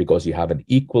diluted because you have an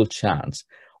equal chance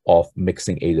of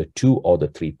mixing either 2 or the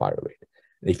 3-pyruvate.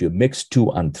 If you mix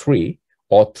 2 and 3,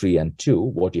 or 3 and 2,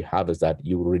 what you have is that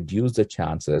you reduce the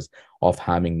chances of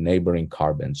having neighboring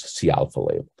carbons C-alpha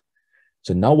labeled.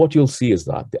 So now what you'll see is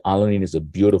that the alanine is a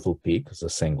beautiful peak, it's a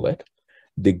singlet.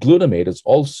 The glutamate is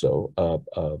also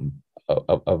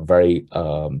a very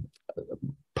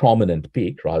prominent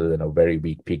peak rather than a very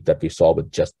weak peak that we saw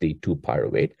with just the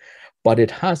 2-pyruvate. But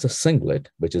it has a singlet,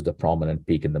 which is the prominent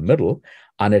peak in the middle,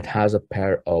 and it has a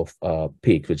pair of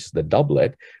peaks, which is the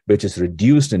doublet, which is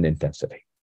reduced in intensity.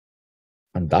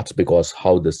 And that's because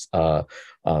how these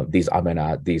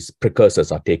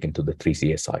precursors are taken to the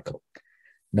 3CA cycle.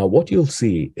 Now, what you'll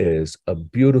see is a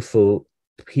beautiful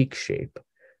peak shape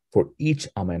for each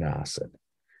amino acid.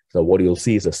 So what you'll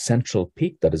see is a central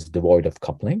peak that is devoid of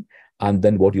coupling. And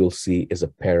then what you'll see is a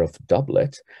pair of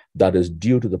doublets that is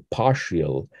due to the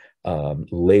partial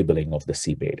labeling of the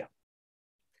C beta.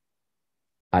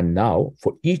 And now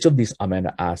for each of these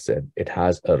amino acids, it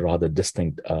has a rather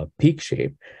distinct peak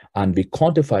shape. And we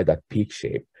quantify that peak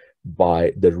shape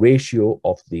by the ratio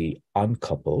of the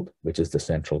uncoupled, which is the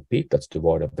central peak that's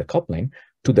devoid of the coupling,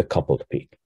 to the coupled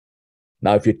peak.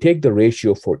 Now, if you take the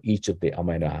ratio for each of the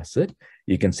amino acid,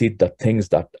 you can see that things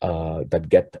that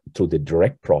get through the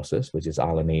direct process, which is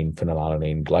alanine,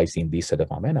 phenylalanine, glycine, these set of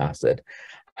amino acid,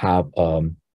 have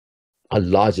a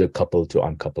larger coupled to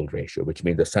uncoupled ratio, which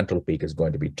means the central peak is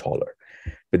going to be taller.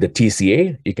 With the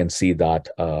TCA, you can see that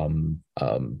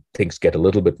things get a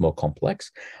little bit more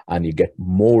complex, and you get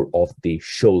more of the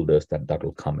shoulders that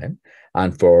will come in.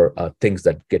 And for things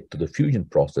that get to the fusion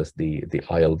process, the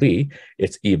ILV,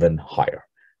 it's even higher.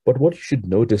 But what you should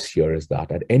notice here is that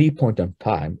at any point in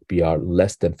time, we are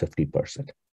less than 50%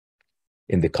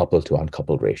 in the coupled to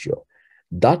uncoupled ratio.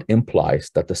 That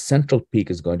implies that the central peak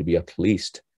is going to be at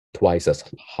least twice as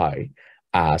high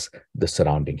as the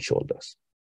surrounding shoulders.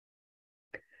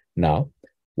 Now,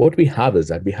 what we have is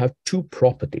that we have two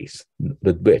properties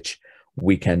with which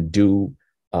we can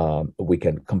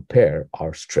compare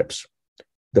our strips.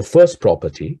 The first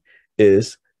property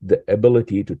is the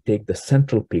ability to take the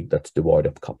central peak that's devoid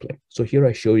of coupling. So here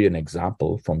I show you an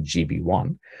example from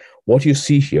GB1. What you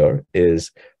see here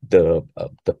is the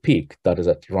peak that is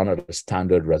run at a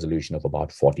standard resolution of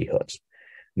about 40 Hertz.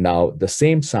 Now, the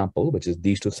same sample, which is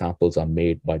these two samples, are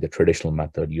made by the traditional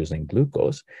method using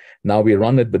glucose. Now we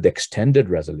run it with extended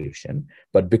resolution,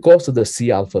 but because of the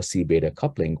C-alpha, C-beta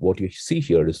coupling, what you see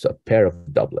here is a pair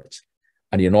of doublets,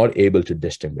 and you're not able to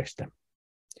distinguish them.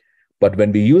 But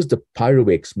when we use the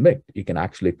pyruvate mix, you can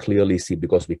actually clearly see,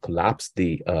 because we collapse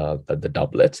the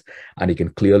doublets, and you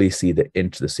can clearly see the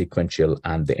sequential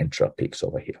and the intra peaks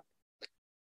over here.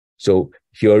 So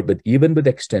here, even with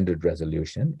extended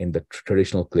resolution, in the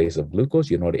traditional case of glucose,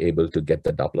 you're not able to get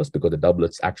the doublets because the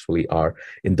doublets actually are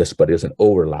in this, but there's an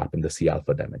overlap in the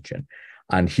C-alpha dimension.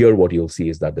 And here, what you'll see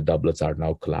is that the doublets are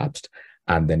now collapsed,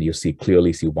 and then you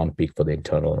clearly see one peak for the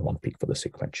internal and one peak for the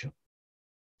sequential.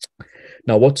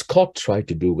 Now, what Scott tried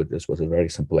to do with this was a very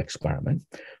simple experiment.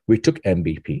 We took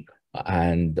MVP,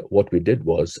 and what we did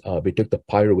was we took the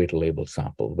pyruvate label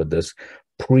sample with this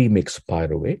pre-mixed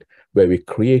pyruvate, where we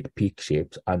create peak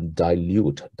shapes and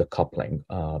dilute the coupling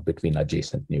between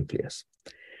adjacent nucleus.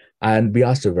 And we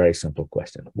asked a very simple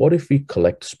question. What if we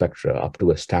collect spectra up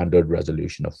to a standard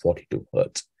resolution of 42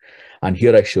 Hertz? And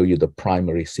here I show you the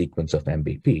primary sequence of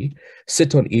MVP,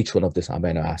 sit on each one of this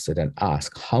amino acid and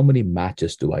ask, how many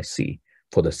matches do I see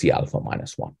for the C-alpha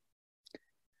 -1?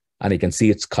 And you can see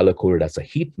it's color-coded as a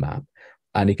heat map.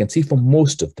 And you can see for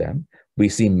most of them, we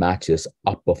see matches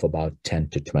up of about 10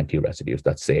 to 20 residues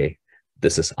that say,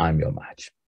 I'm your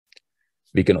match.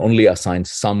 We can only assign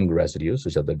some residues,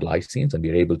 which are the glycines, and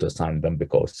we're able to assign them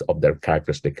because of their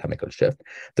characteristic chemical shift.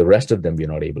 The rest of them, we're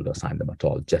not able to assign them at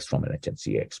all, just from an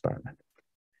HNCA experiment.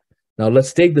 Now,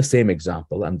 let's take the same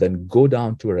example and then go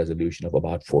down to a resolution of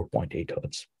about 4.8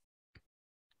 hertz.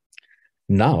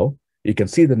 Now, you can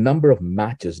see the number of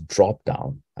matches drop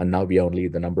down, and now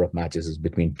the number of matches is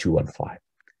between 2 and 5.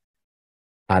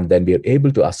 And then we are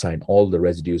able to assign all the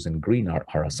residues in green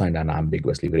are assigned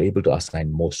unambiguously. We're able to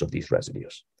assign most of these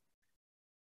residues.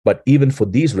 But even for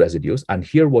these residues, and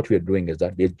here what we're doing is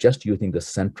that we're just using the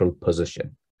central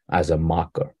position as a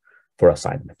marker for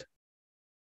assignment.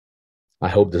 I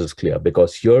hope this is clear,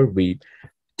 because here we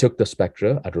took the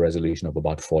spectra at a resolution of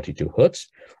about 42 hertz,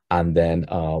 and then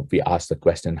we asked the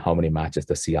question, how many matches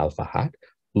the C alpha had?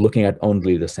 Looking at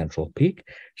only the central peak.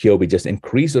 Here we just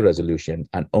increase the resolution,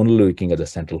 and only looking at the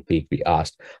central peak, we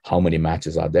asked how many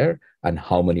matches are there and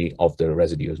how many of the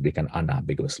residues we can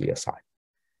unambiguously assign.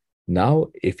 Now,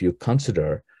 if you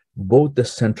consider both the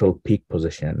central peak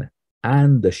position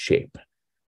and the shape,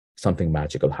 something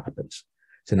magical happens.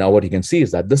 So now what you can see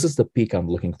is that this is the peak I'm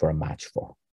looking for a match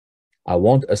for. I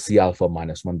want a C alpha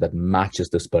 -1 that matches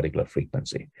this particular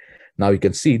frequency. Now you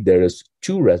can see there is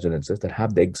 2 resonances that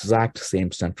have the exact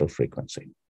same central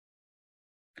frequency,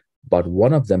 but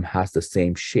one of them has the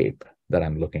same shape that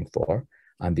I'm looking for,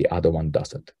 and the other one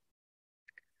doesn't.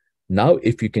 Now,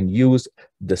 if you can use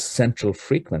the central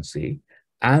frequency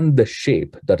and the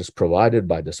shape that is provided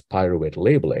by this pyruvate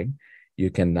labeling, you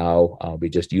can now, we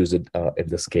just use it in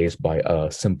this case by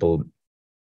a simple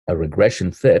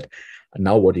regression fit. And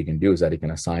now what you can do is that you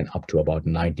can assign up to about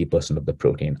 90% of the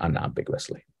protein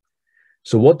unambiguously.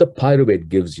 So what the pyruvate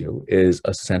gives you is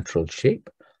a central shape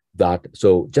that,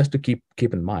 so just to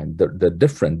keep in mind, the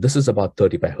difference, this is about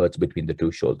 35 hertz between the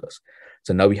 2 shoulders.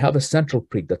 So now we have a central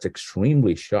peak that's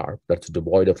extremely sharp, that's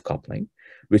devoid of coupling,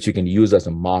 which you can use as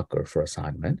a marker for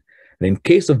assignment. And in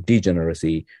case of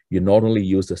degeneracy, you not only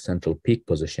use the central peak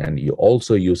position, you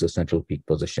also use the central peak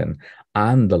position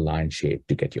and the line shape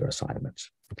to get your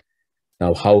assignments.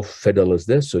 Now, how fiddle is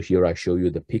this? So here I show you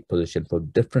the peak position for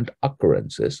different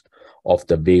occurrences of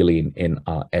the valine in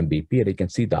MBP, and you can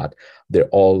see that they're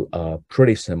all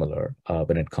pretty similar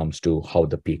when it comes to how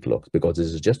the peak looks, because this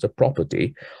is just a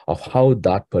property of how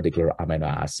that particular amino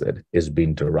acid is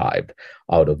being derived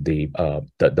out of the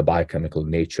biochemical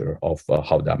nature of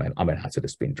how the amino acid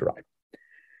is being derived.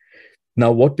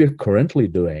 Now, what we're currently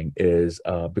doing is,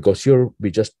 because here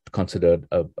we just considered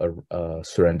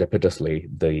serendipitously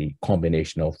the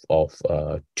combination of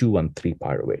 2 and 3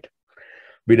 pyruvate.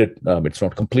 We did, it's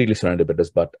not completely serendipitous,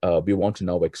 but we want to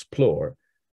now explore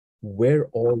where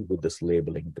all would this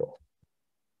labeling go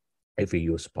if we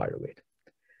use pyruvate.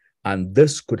 And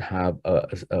this could have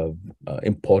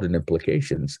important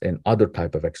implications in other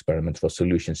type of experiments for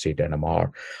solution state NMR,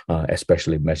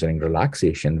 especially measuring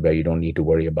relaxation, where you don't need to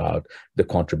worry about the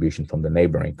contribution from the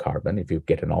neighboring carbon if you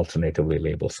get an alternatively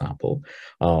labeled sample.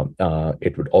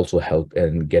 It would also help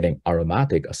in getting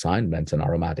aromatic assignments and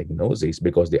aromatic noses,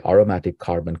 because the aromatic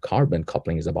carbon-carbon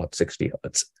coupling is about 60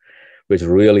 hertz. Which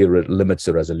really limits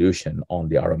the resolution on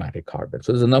the aromatic carbon.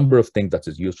 So there's a number of things that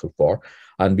is useful for,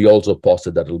 and we also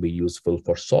posit that it'll be useful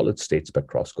for solid state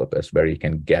spectroscopists, where you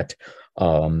can get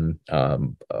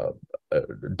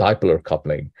dipolar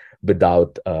coupling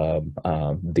without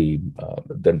the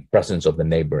presence of the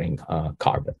neighboring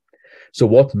carbon. So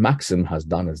what Maxim has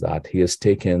done is that he has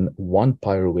taken 1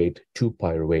 pyruvate, 2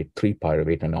 pyruvate, 3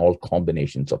 pyruvate, and all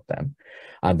combinations of them.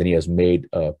 And then he has made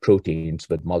proteins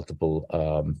with multiple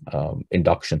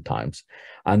induction times.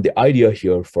 And the idea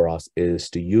here for us is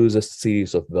to use a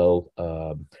series of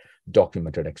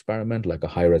documented experiment, like a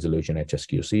high resolution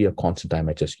HSQC, a constant time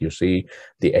HSQC,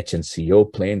 the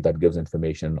HNCO plane that gives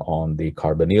information on the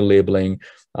carbonyl labeling,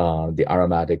 the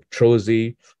aromatic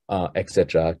TROSY,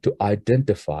 etc., to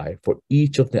identify for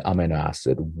each of the amino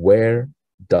acid, where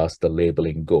does the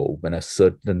labeling go when a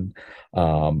certain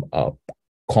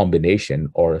combination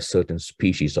or a certain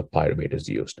species of pyruvate is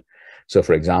used. So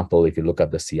for example, if you look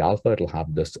at the C alpha, it'll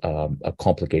have this a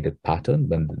complicated pattern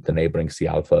when the neighboring C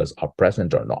alphas are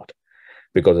present or not,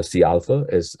 because the C alpha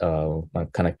is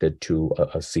connected to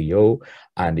a CO,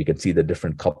 and you can see the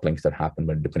different couplings that happen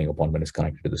depending upon when it's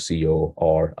connected to the CO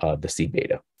or the C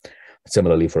beta.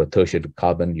 Similarly, for a tertiary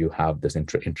carbon, you have this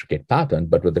intricate pattern,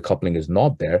 but when the coupling is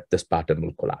not there, this pattern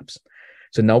will collapse.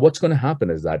 So now what's going to happen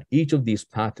is that each of these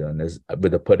patterns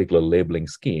with a particular labeling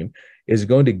scheme is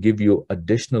going to give you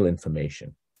additional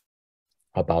information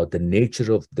about the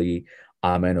nature of the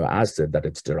amino acid that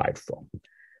it's derived from.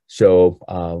 So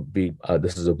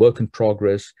this is a work in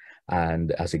progress.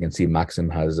 And as you can see, Maxim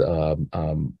has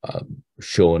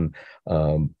shown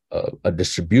a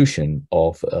distribution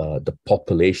of the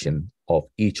population of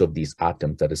each of these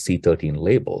atoms that is C13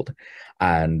 labeled,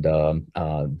 and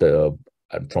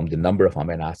from the number of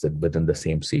amino acids within the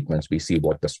same sequence, we see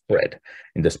what the spread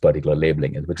in this particular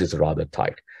labeling is, which is rather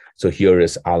tight. So here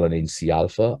is alanine C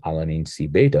alpha, alanine C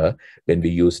beta, when we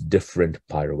use different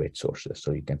pyruvate sources.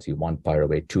 So you can see 1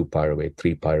 pyruvate, 2 pyruvate,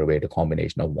 3 pyruvate, a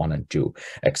combination of 1 and 2,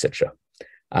 etc.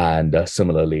 And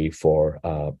similarly for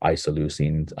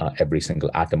isoleucine, every single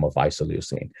atom of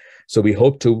isoleucine. So we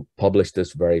hope to publish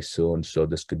this very soon. So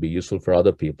this could be useful for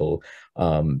other people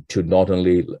to not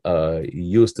only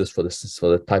use this for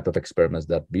the type of experiments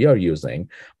that we are using,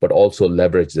 but also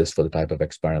leverage this for the type of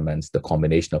experiments, the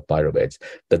combination of pyruvates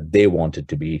that they wanted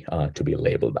to be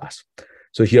labeled as.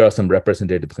 So here are some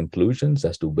representative conclusions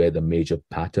as to where the major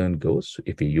pattern goes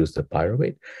if you use the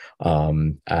pyruvate.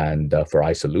 For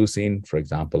isoleucine, for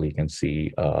example, you can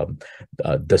see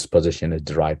this position is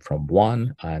derived from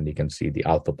 1, and you can see the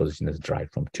alpha position is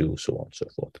derived from 2, so on and so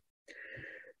forth.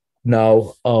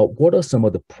 Now, what are some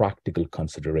of the practical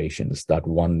considerations that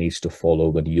one needs to follow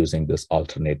when using this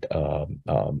alternate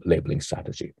labeling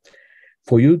strategy?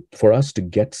 For us to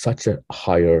get such a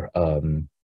higher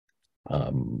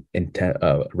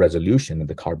resolution in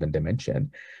the carbon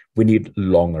dimension, we need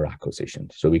longer acquisition.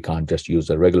 So we can't just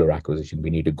use a regular acquisition. We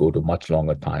need to go to much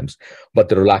longer times, but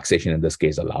the relaxation in this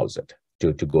case allows it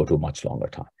to go to much longer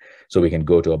time. So we can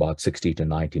go to about 60 to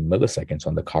 90 milliseconds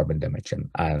on the carbon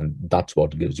dimension, and that's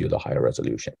what gives you the higher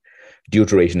resolution.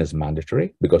 Deuteration is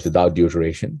mandatory, because without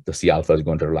deuteration, the C alpha is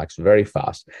going to relax very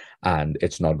fast, and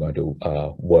it's not going to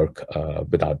work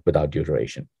without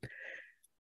deuteration.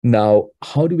 Now,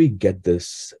 how do we get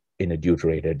this in a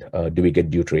deuterated, do we get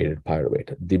deuterated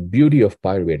pyruvate? The beauty of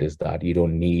pyruvate is that you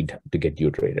don't need to get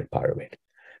deuterated pyruvate.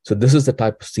 So this is the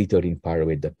type of C13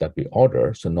 pyruvate that we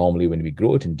order. So normally when we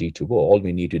grow it in D2O, all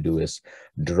we need to do is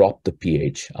drop the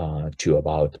pH to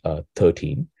about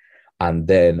 13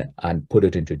 and put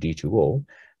it into D2O.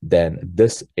 Then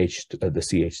this the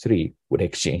CH3 would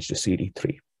exchange to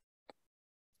CD3.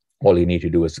 All you need to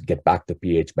do is get back the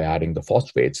pH by adding the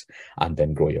phosphates and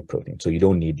then grow your protein. So you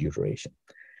don't need deuteration.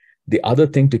 The other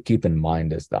thing to keep in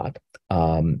mind is that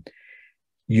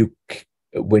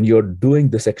when you're doing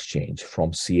this exchange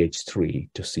from CH3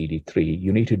 to CD3,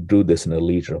 you need to do this in a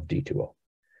liter of D2O.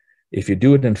 If you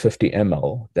do it in 50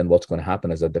 ml, then what's going to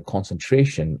happen is that the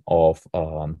concentration of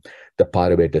the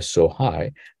pyruvate is so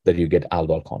high that you get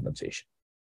aldol condensation.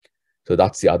 So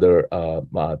that's the other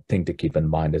thing to keep in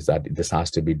mind, is that this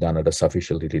has to be done at a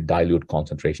sufficiently dilute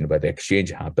concentration where the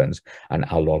exchange happens and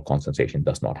aldol concentration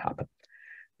does not happen.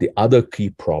 The other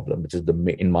key problem, which is,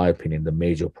 in my opinion, the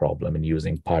major problem in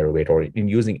using pyruvate or in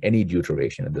using any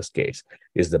deuteration in this case,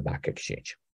 is the back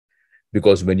exchange.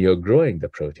 Because when you're growing the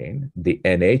protein, the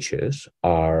NHs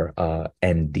are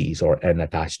NDs, or N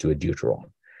attached to a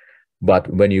deuteron.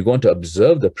 But when you're going to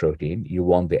observe the protein, you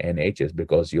want the NHs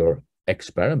because your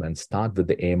experiments start with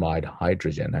the amide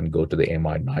hydrogen and go to the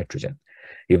amide nitrogen.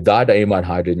 If that amide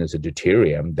hydrogen is a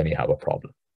deuterium, then you have a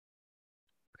problem.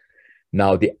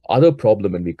 Now, the other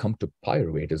problem when we come to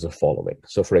pyruvate is the following.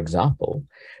 So, for example,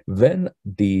 when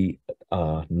the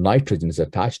nitrogen is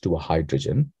attached to a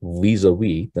hydrogen,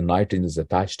 vis-a-vis the nitrogen is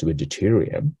attached to a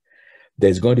deuterium,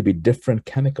 there's going to be different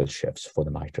chemical shifts for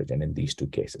the nitrogen in these two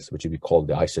cases, which we call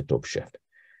the isotope shift.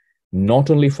 Not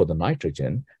only for the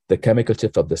nitrogen, the chemical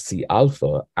shift of the C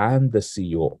alpha and the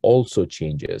CO also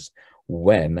changes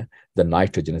when the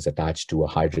nitrogen is attached to a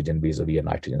hydrogen vis-a-vis a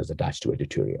nitrogen is attached to a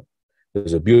deuterium.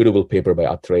 There's a beautiful paper by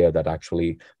Atreya that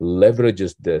actually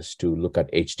leverages this to look at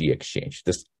HD exchange,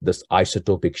 this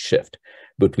isotopic shift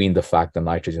between the fact that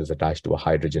nitrogen is attached to a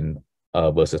hydrogen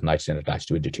versus nitrogen attached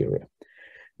to a deuterium.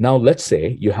 Now, let's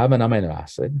say you have an amino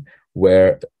acid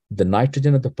where the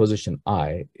nitrogen at the position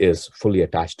I is fully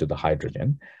attached to the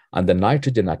hydrogen, and the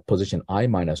nitrogen at position I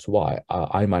minus 1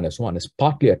 is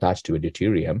partly attached to a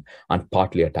deuterium and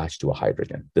partly attached to a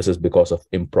hydrogen. This is because of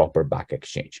improper back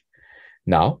exchange.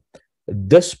 Now,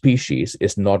 this species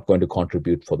is not going to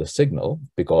contribute for the signal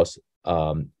because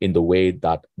in the way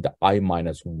that the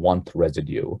I-1th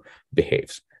residue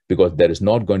behaves, because there is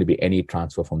not going to be any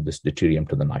transfer from this deuterium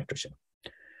to the nitrogen.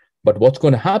 But what's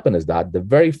going to happen is that the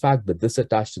very fact that this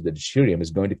attached to the deuterium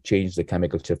is going to change the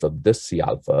chemical shift of this C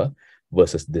alpha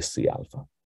versus this C alpha.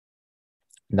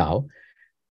 Now,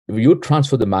 if you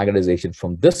transfer the magnetization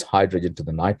from this hydrogen to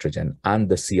the nitrogen and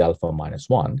the C alpha minus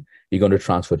 1, you're going to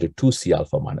transfer to two C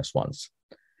alpha minus 1s.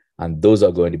 And those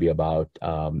are going to be about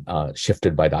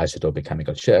shifted by the isotopic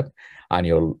chemical shift.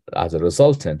 And as a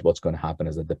resultant, what's going to happen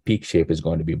is that the peak shape is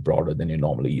going to be broader than you're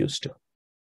normally used to.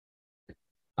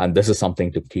 And this is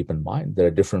something to keep in mind. There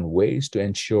are different ways to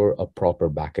ensure a proper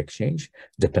back exchange,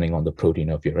 depending on the protein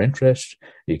of your interest.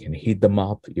 You can heat them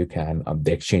up. You can,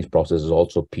 the exchange process is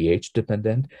also pH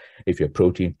dependent. If your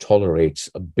protein tolerates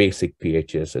basic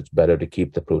pHs, it's better to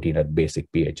keep the protein at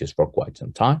basic pHs for quite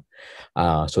some time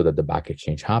so that the back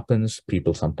exchange happens.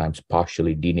 People sometimes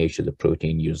partially denature the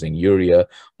protein using urea,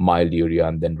 mild urea,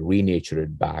 and then renature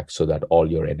it back so that all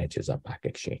your NHs are back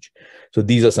exchange. So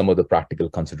these are some of the practical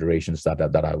considerations that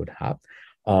I would have.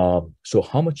 So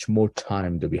how much more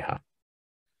time do we have?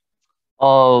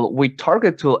 We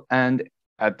target to end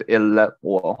at 11.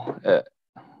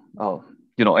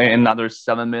 In another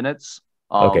 7 minutes.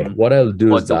 Okay. What I'll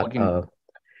do is that Yep.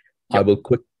 I will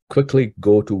quickly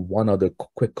go to one other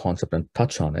quick concept and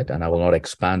touch on it, and I will not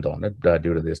expand on it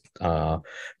due to this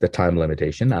the time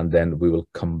limitation. And then we will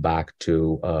come back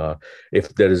to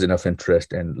if there is enough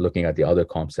interest in looking at the other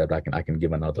concept, I can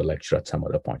give another lecture at some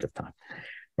other point of time.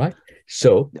 Right.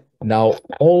 So now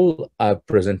all I've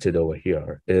presented over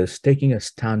here is taking a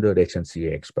standard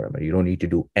HNCA experiment. You don't need to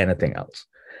do anything else.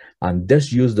 And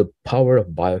just use the power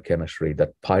of biochemistry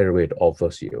that pyruvate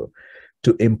offers you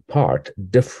to impart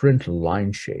different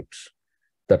line shapes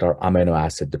that are amino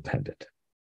acid dependent.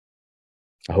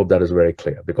 I hope that is very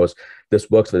clear, because this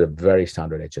works with a very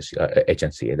standard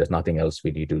HNCA. There's nothing else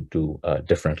we need to do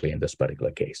differently in this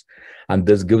particular case. And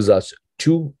this gives us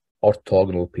two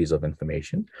orthogonal piece of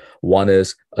information. One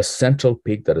is a central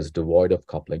peak that is devoid of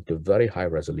coupling to very high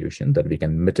resolution that we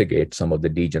can mitigate some of the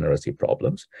degeneracy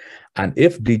problems. And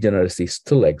if degeneracy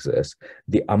still exists,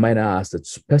 the amino acid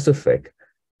specific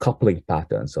coupling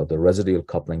patterns or the residual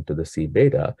coupling to the C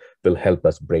beta will help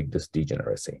us break this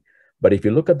degeneracy. But if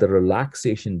you look at the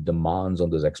relaxation demands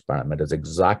on this experiment, it's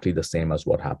exactly the same as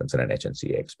what happens in an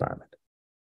HNCA experiment.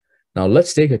 Now,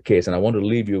 let's take a case, and I want to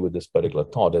leave you with this particular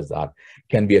thought, is that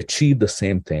can we achieve the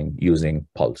same thing using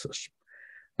pulses?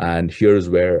 And here's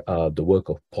where the work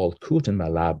of Paul Coote in my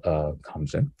lab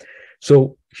comes in.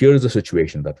 So here's the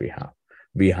situation that we have.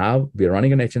 We're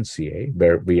running an HNCA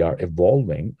where we are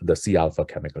evolving the C alpha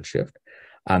chemical shift,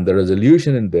 and the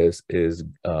resolution in this is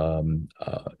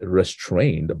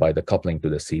restrained by the coupling to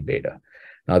the C beta.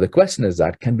 Now, the question is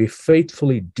that can we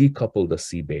faithfully decouple the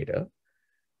C beta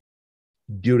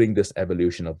during this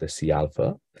evolution of the C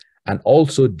alpha, and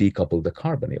also decouple the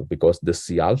carbonyl, because the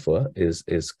C alpha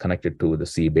is connected to the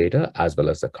C beta as well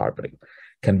as the carbonyl.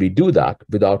 Can we do that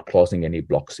without causing any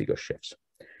Bloch-Seeger shifts?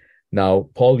 Now,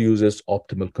 Paul uses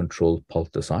optimal control pulse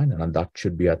design, and that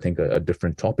should be, I think, a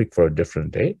different topic for a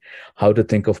different day. How to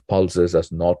think of pulses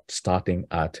as not starting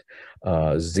at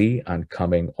Z and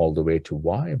coming all the way to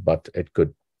Y, but it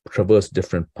could traverse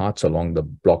different paths along the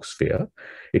Bloch sphere.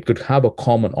 It could have a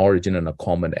common origin and a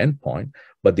common endpoint,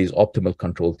 but these optimal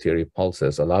control theory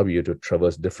pulses allow you to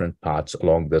traverse different paths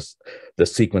along the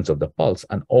sequence of the pulse,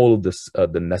 and all of this,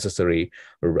 the necessary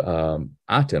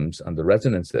atoms and the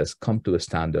resonances come to a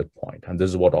standard point. And this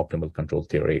is what optimal control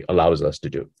theory allows us to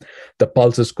do. The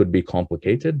pulses could be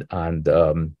complicated, and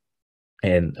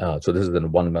so this is a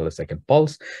 1 millisecond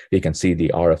pulse. You can see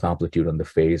the RF amplitude and the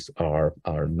phase are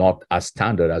not as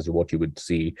standard as what you would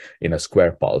see in a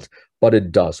square pulse, but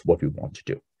it does what we want to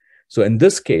do. So in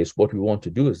this case, what we want to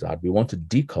do is that we want to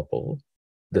decouple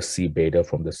the C beta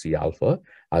from the C alpha,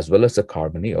 as well as the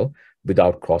carbonyl,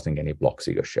 without crossing any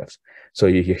Bloch-Seeger shifts. So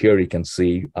here you can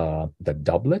see the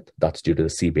doublet, that's due to the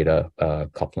C beta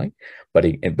coupling. But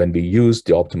when we use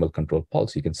the optimal control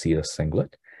pulse, you can see the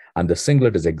singlet. And the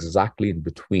singlet is exactly in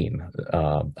between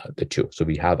the two. So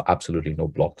we have absolutely no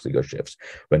Bloch-Seeger shifts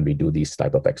when we do these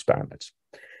type of experiments.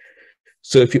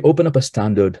 So if you open up a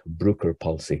standard Bruker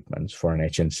pulse sequence for an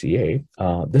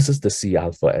HNCA, this is the C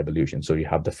alpha evolution. So you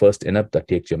have the first INEP that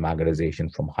takes your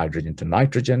magnetization from hydrogen to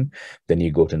nitrogen. Then you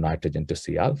go to nitrogen to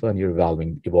C alpha, and you're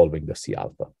evolving the C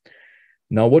alpha.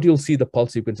 Now, what you'll see, the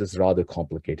pulse sequence is rather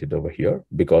complicated over here,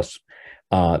 because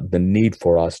the need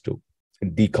for us to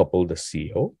decouple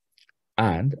the CO,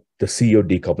 and the CO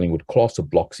decoupling would cross a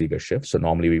Bloch-Seeger shift. So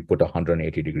normally we put a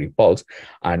 180-degree pulse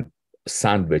and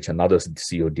sandwich another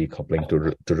CO decoupling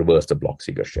to reverse the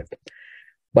Bloch-Seeger shift.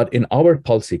 But in our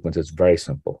pulse sequence, it's very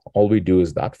simple. All we do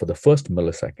is that for the first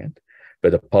millisecond,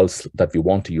 where the pulse that we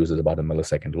want to use is about a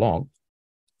millisecond long,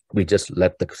 we just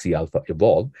let the C alpha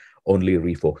evolve, only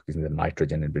refocusing the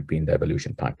nitrogen in between the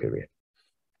evolution time period.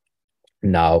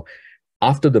 Now,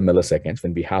 after the milliseconds,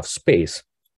 when we have space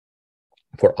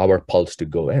for our pulse to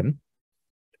go in,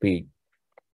 we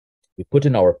We put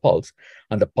in our pulse,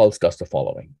 and the pulse does the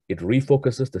following. It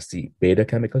refocuses the C beta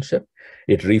chemical shift.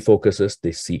 It refocuses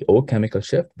the CO chemical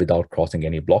shift without crossing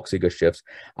any Bloch-Seeger shifts,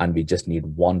 and we just need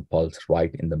one pulse right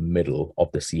in the middle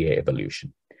of the CA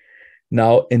evolution.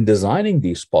 Now, in designing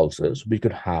these pulses, we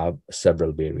could have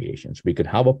several variations. We could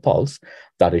have a pulse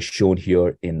that is shown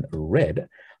here in red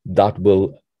that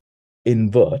will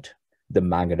invert the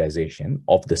magnetization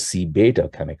of the C beta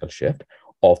chemical shift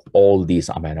of all these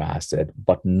amino acids,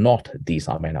 but not these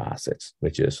amino acids,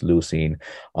 which is leucine,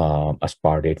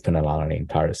 aspartate, phenylalanine,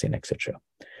 tyrosine, etc.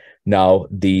 Now,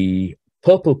 the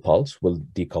purple pulse will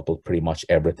decouple pretty much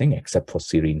everything except for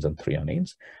serines and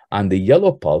threonines. And the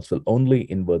yellow pulse will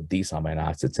only invert these amino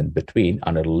acids in between,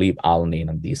 and it'll leave alanine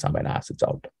and these amino acids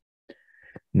out.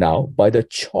 Now, by the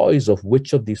choice of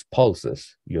which of these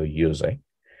pulses you're using,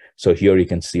 so here you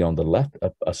can see on the left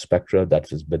a spectra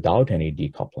that is without any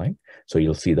decoupling. So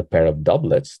you'll see the pair of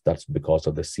doublets. That's because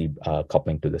of the C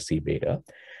coupling to the C beta.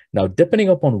 Now, depending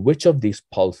upon which of these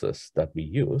pulses that we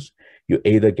use, you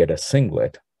either get a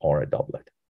singlet or a doublet.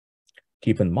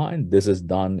 Keep in mind, this is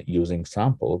done using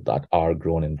samples that are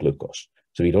grown in glucose.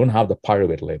 So we don't have the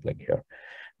pyruvate labeling here.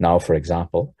 Now, for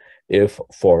example, if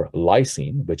for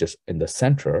lysine, which is in the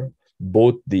center,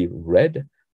 both the red,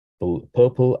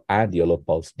 purple, and yellow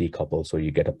pulse decouple, so you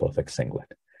get a perfect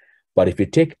singlet. But if you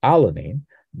take alanine,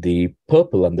 the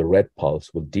purple and the red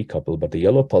pulse will decouple, but the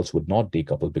yellow pulse would not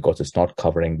decouple because it's not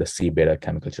covering the C beta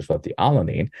chemical shift of the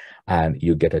alanine, and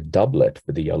you get a doublet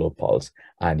with the yellow pulse,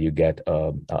 and you get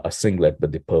a singlet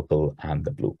with the purple and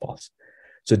the blue pulse.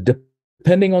 So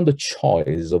depending on the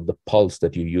choice of the pulse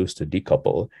that you use to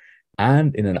decouple,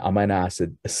 and in an amino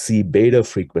acid C beta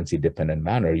frequency dependent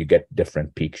manner, you get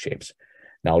different peak shapes.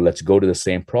 Now let's go to the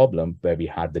same problem where we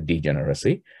had the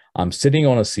degeneracy. I'm sitting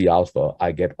on a C alpha,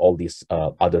 I get all these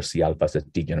other C alphas as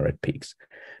degenerate peaks.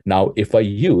 Now, if I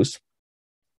use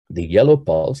the yellow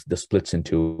pulse, this splits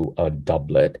into a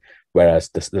doublet, whereas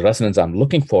the resonance I'm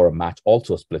looking for a match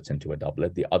also splits into a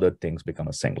doublet. The other things become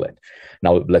a singlet.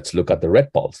 Now, let's look at the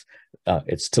red pulse.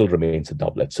 It still remains a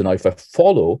doublet. So now if I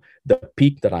follow the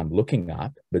peak that I'm looking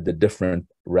at with the different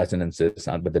resonances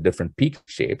and with the different peak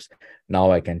shapes,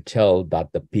 now I can tell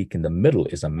that the peak in the middle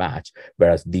is a match,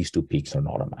 whereas these two peaks are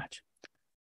not a match.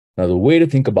 Now, the way to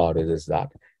think about it is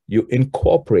that you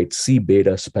incorporate C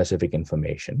beta specific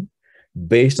information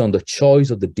based on the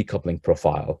choice of the decoupling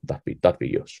profile that we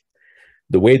use.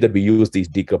 The way that we use these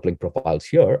decoupling profiles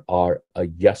here are a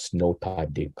yes-no type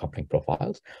decoupling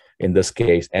profiles. In this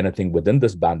case, anything within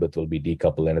this bandwidth will be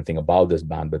decoupled. Anything above this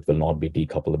bandwidth will not be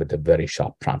decoupled with a very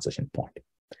sharp transition point.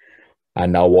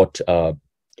 And now what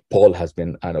Paul has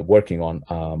been working on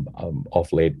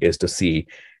of late is to see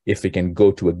if we can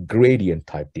go to a gradient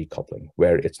type decoupling,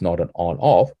 where it's not an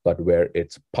on-off, but where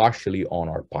it's partially on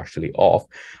or partially off.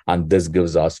 And this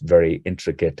gives us very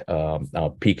intricate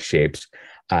peak shapes.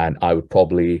 And I would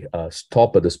probably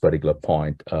stop at this particular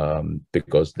point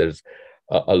because there's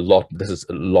this is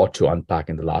a lot to unpack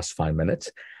in the last 5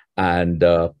 minutes. And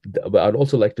I'd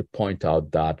also like to point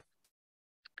out that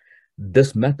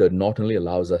this method not only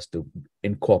allows us to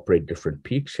incorporate different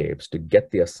peak shapes to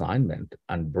get the assignment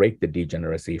and break the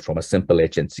degeneracy from a simple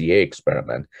HNCA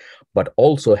experiment, but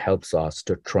also helps us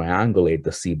to triangulate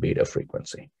the C beta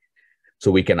frequency. So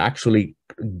we can actually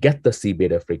get the C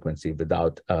beta frequency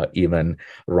without even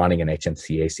running an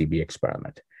HNCA CB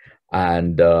experiment.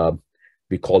 And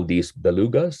we call these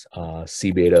belugas, C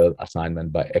beta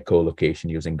assignment by echolocation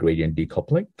using gradient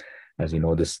decoupling. As you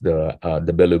know,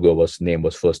 the beluga name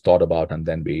was first thought about, and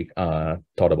then we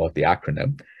thought about the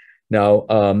acronym. Now,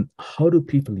 how do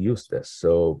people use this?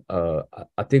 So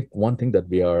I think one thing that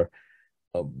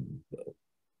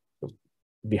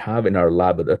we have in our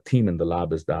lab, a theme in the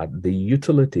lab, is that the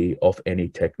utility of any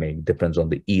technique depends on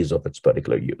the ease of its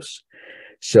particular use.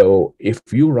 So if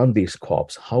you run these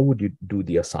COPs, how would you do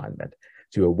the assignment?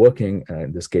 So you're working,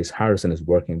 in this case, Harrison is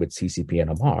working with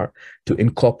CCP-NMR to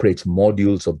incorporate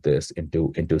modules of this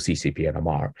into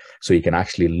CCP-NMR. So you can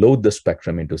actually load the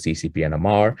spectrum into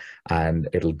CCP-NMR, and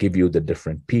it'll give you the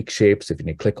different peak shapes if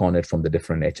you click on it from the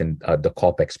different the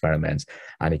COP experiments,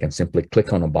 and you can simply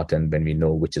click on a button when we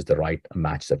know which is the right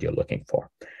match that you're looking for.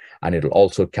 And it'll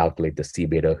also calculate the C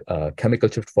beta chemical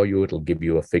shift for you. It'll give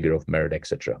you a figure of merit,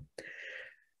 etc.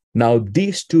 Now,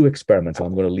 these two experiments,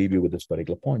 I'm going to leave you with this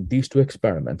particular point. These two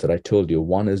experiments that I told you,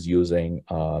 one is using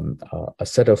a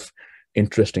set of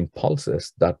interesting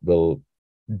pulses that will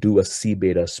do a C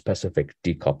beta specific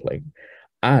decoupling,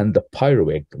 and the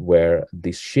pyruvate, where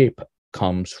the shape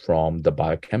comes from the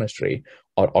biochemistry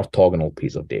or orthogonal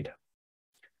piece of data,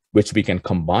 which we can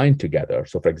combine together.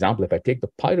 So for example, if I take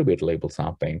the pyruvate label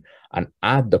sampling and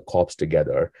add the COPs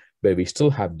together, where we still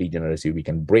have degeneracy, we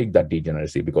can break that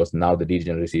degeneracy, because now the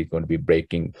degeneracy is going to be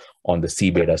breaking on the C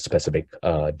beta specific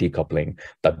decoupling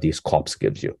that these COPs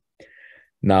gives you.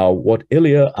 Now, what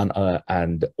Ilya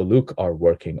and Uluk are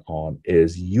working on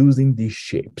is using these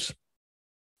shapes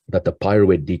that the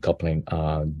pyruvate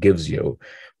decoupling gives you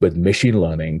with machine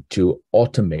learning to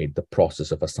automate the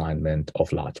process of assignment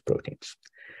of large proteins.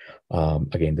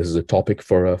 Again, this is a topic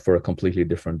for a completely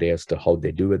different day as to how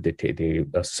they do it. They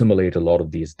assimilate a lot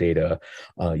of these data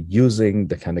using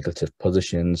the chemical shift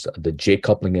positions, the J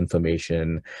coupling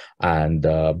information, and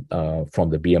from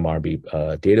the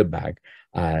BMRB data bank.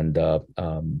 And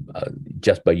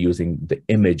just by using the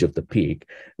image of the peak,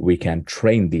 we can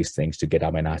train these things to get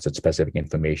amino acid specific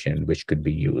information, which could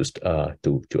be used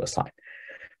to assign.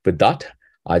 With that,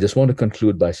 I just want to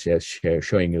conclude by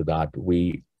showing you that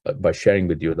by sharing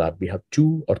with you that we have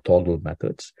two orthogonal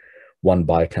methods, one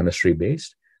biochemistry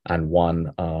based and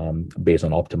one based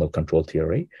on optimal control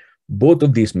theory. Both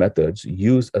of these methods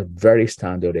use a very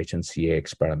standard HNCA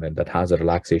experiment that has a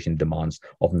relaxation demands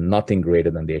of nothing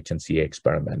greater than the HNCA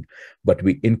experiment, but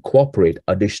we incorporate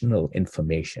additional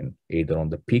information either on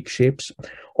the peak shapes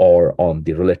or on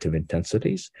the relative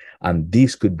intensities, and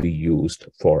these could be used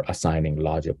for assigning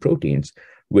larger proteins,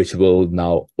 which will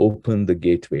now open the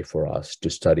gateway for us to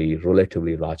study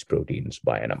relatively large proteins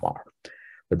by NMR.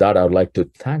 With that, I would like to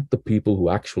thank the people who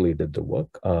actually did the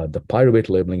work. The pyruvate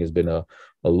labeling has been a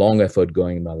long effort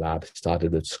going in my lab. It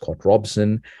started with Scott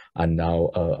Robson, and now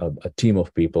a team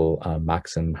of people,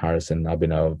 Maxim, Harrison,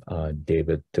 Abhinav,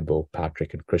 David, Thibault,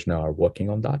 Patrick, and Krishna are working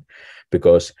on that.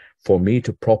 Because for me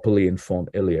to properly inform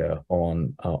Ilya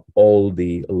on all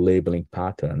the labeling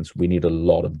patterns, we need a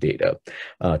lot of data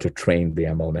to train the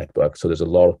ML network. So there's a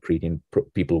lot of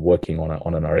people working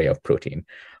on an array of protein.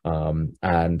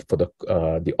 And for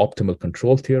the optimal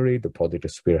control theory, the project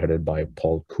is spearheaded by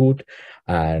Paul Coote,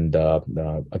 and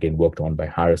again worked on by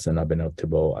Harrison, Abhinav,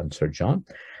 Thibault, and Sir John.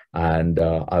 And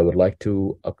I would like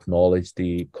to acknowledge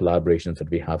the collaborations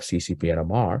that we have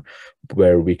CCP-NMR,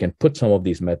 where we can put some of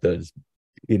these methods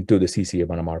into the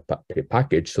CCP-NMR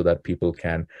package so that people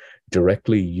can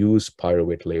directly use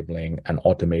pyruvate labeling and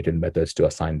automated methods to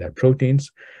assign their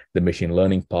proteins. The machine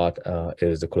learning part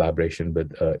is the collaboration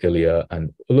with Ilya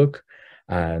and Uluk,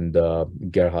 and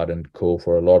Gerhard and co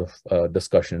for a lot of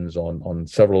discussions on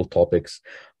several topics,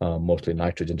 mostly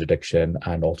nitrogen detection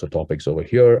and also topics over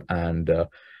here. And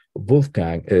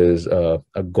Wolfgang is a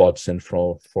godsend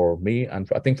for me, and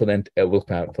I think for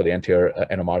the entire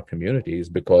NMR communities,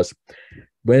 because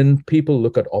when people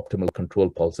look at optimal control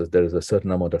pulses, there is a certain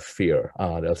amount of fear.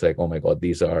 They'll say, oh my God,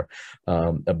 these are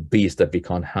a beast that we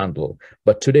can't handle.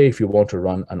 But today, if you want to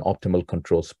run an optimal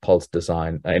controls pulse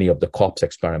design, any of the COPS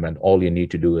experiment, all you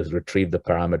need to do is retrieve the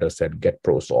parameter set, get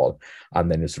prosol,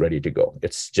 and then it's ready to go.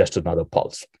 It's just another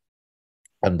pulse.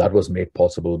 And that was made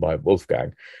possible by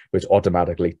Wolfgang, which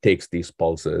automatically takes these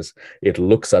pulses. It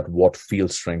looks at what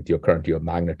field strength your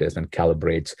magnet is and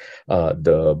calibrates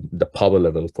the power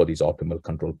level for these optimal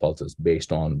control pulses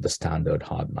based on the standard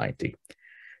hard 90.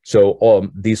 So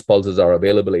these pulses are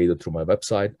available either through my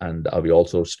website, and we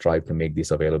also strive to make these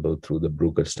available through the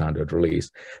Bruker standard release.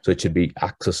 So it should be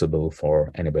accessible for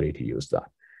anybody to use that.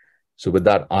 So with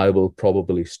that, I will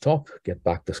probably stop, get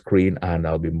back the screen, and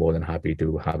I'll be more than happy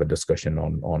to have a discussion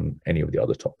on any of the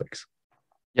other topics.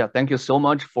 Yeah, thank you so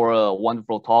much for a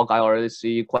wonderful talk. I already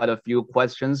see quite a few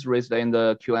questions raised in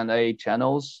the Q&A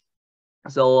channels.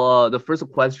 So the first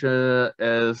question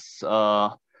is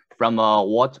from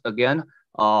Watt again.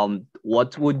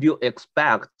 What would you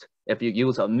expect if you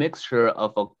use a mixture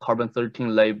of a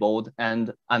carbon-13 labeled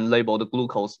and unlabeled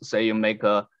glucose? Say you make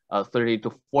a 30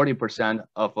 to 40%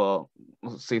 of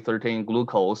C13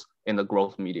 glucose in the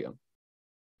growth medium?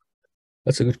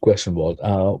 That's a good question, Walt.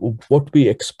 What we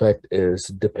expect is,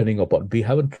 depending upon, we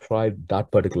haven't tried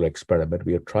that particular experiment.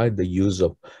 We have tried the use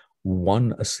of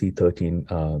one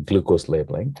C13 glucose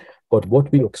labeling. But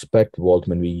what we expect, Walt,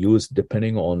 when we use,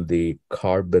 depending on the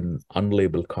carbon,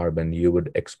 unlabeled carbon, you would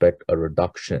expect a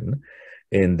reduction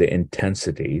in the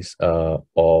intensities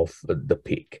of the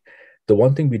peak. The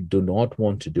one thing we do not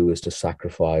want to do is to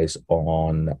sacrifice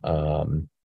on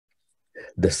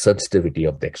the sensitivity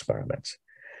of the experiments.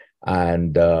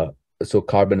 And so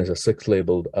carbon is a 6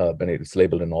 labeled, when it's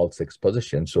labeled in all 6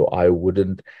 positions. So I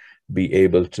wouldn't be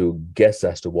able to guess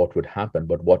as to what would happen,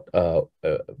 but what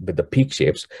with the peak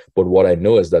shapes. But what I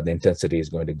know is that the intensity is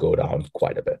going to go down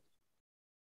quite a bit.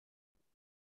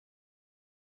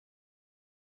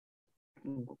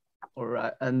 All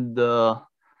right, and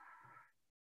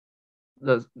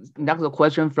the next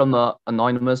question from an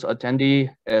anonymous attendee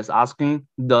is asking,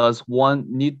 does one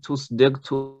need to stick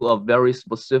to a very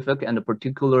specific and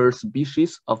particular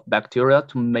species of bacteria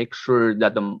to make sure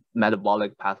that the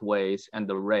metabolic pathways and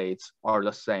the rates are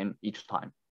the same each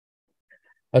time?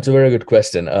 That's a very good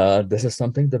question. This is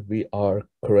something that we are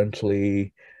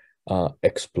currently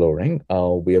exploring.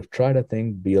 We have tried, I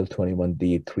think,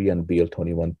 BL21D3 and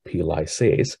BL21P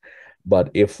lysase,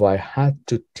 but if I had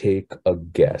to take a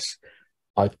guess,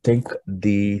 I think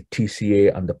the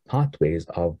TCA and the pathways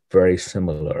are very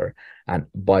similar. And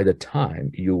by the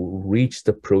time you reach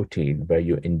the protein where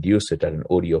you induce it at an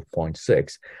OD of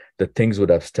 0.6, the things would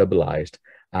have stabilized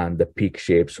and the peak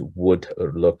shapes would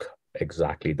look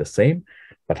exactly the same.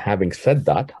 But having said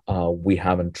that, we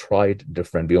haven't tried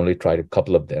different. We only tried a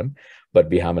couple of them, but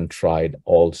we haven't tried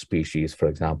all species. For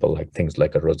example, like things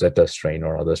like a Rosetta strain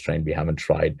or other strain, we haven't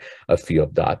tried a few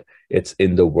of that. It's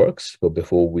in the works, but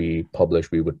before we publish,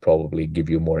 we would probably give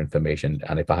you more information.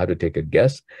 And if I had to take a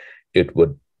guess, it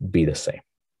would be the same.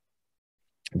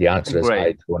 The answer is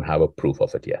I don't have a proof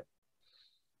of it yet.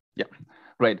 Yeah.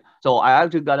 Great. So I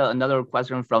actually got another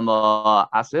question from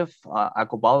Asif,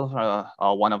 Equbal,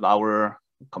 one of our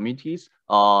committees,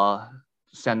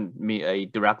 sent me a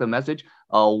direct message.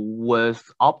 With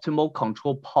optimal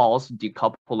control pulse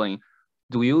decoupling,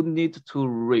 do you need to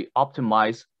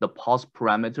re-optimize the pulse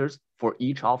parameters for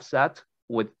each offset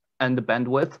and the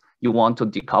bandwidth you want to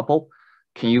decouple?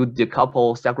 Can you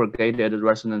decouple segregated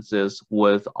resonances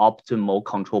with optimal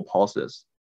control pulses?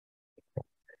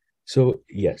 So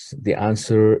yes, the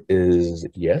answer is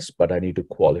yes, but I need to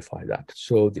qualify that.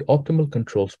 So the optimal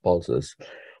controls pulses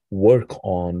work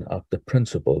on the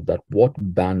principle that what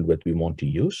bandwidth we want to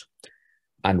use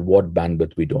and what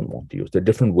bandwidth we don't want to use. There are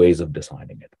different ways of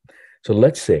designing it. So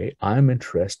let's say I'm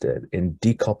interested in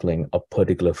decoupling a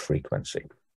particular frequency.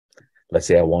 Let's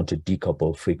say I want to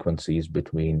decouple frequencies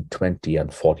between 20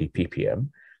 and 40 ppm,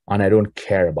 and I don't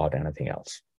care about anything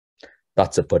else.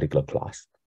 That's a particular class.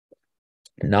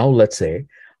 Now, let's say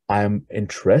I'm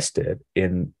interested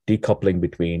in decoupling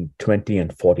between 20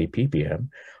 and 40 ppm,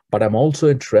 but I'm also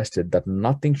interested that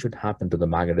nothing should happen to the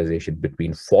magnetization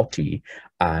between 40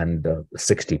 and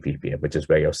 60 ppm, which is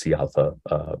where your C alpha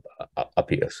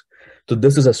appears. So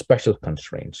this is a special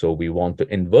constraint. So we want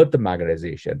to invert the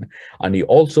magnetization, and you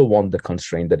also want the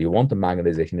constraint that you want the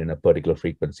magnetization in a particular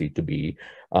frequency to be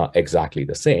exactly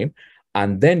the same,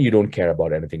 and then you don't care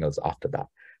about anything else after that.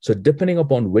 So depending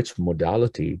upon which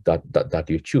modality that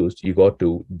you choose, you got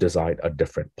to design a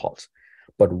different pulse.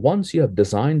 But once you have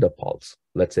designed a pulse,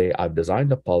 let's say I've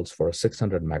designed a pulse for a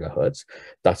 600 megahertz,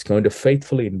 that's going to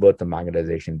faithfully invert the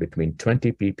magnetization between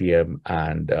 20 ppm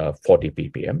and 40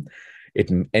 ppm.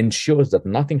 It ensures that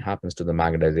nothing happens to the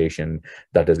magnetization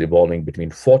that is evolving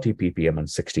between 40 ppm and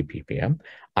 60 ppm,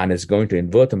 and it's going to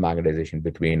invert the magnetization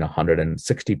between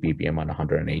 160 ppm and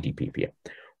 180 ppm.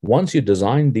 Once you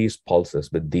design these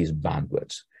pulses with these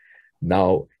bandwidths,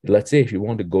 now let's say if you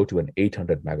want to go to an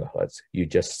 800 megahertz, you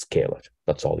just scale it.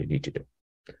 That's all you need to do.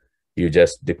 You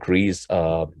just decrease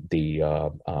the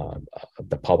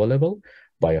power level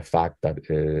by a fact that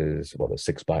is a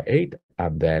 6/8,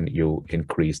 and then you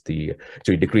increase you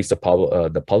decrease the power,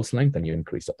 the pulse length, and you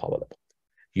increase the power level.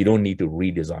 You don't need to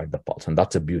redesign the pulse, and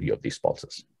that's the beauty of these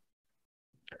pulses.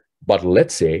 But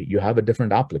let's say you have a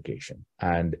different application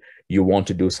and you want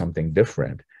to do something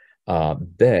different,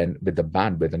 then with the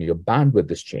bandwidth, and your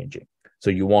bandwidth is changing. So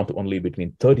you want only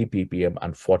between 30 ppm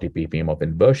and 40 ppm of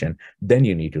inversion, then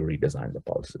you need to redesign the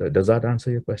pulse. Does that answer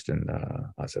your question,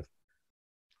 Asif?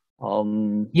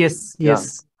 Yes. Yeah.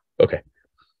 Okay.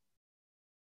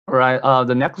 All right.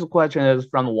 The next question is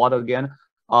from Watt again.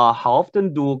 How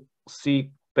often do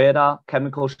C beta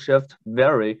chemical shift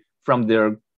vary from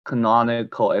their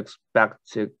canonical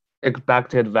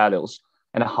expected values,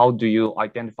 and how do you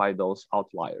identify those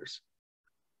outliers?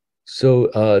 So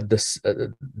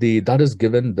that is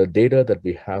given the data that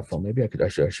we have from, maybe I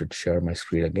should share my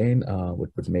screen again,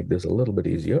 which would make this a little bit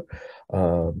easier.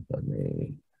 Are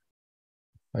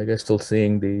you guys still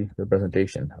seeing the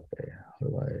presentation? Okay, how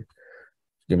do I,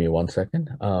 give me 1 second.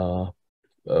 A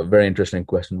very interesting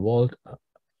question, Walt.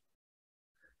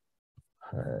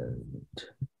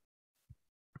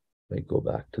 Let me go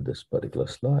back to this particular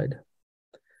slide.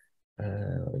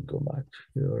 Let me go back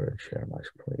here and share my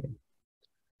screen.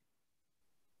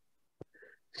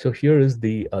 So here is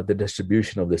the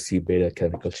distribution of the C beta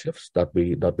chemical shifts that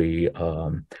we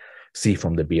see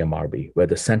from the BMRB, where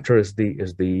the center is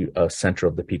the center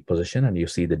of the peak position, and you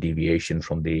see the deviation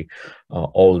from the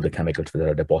all the chemicals that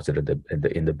are deposited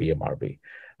in the BMRB.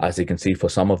 As you can see, for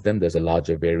some of them, there's a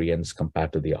larger variance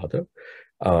compared to the other.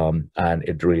 And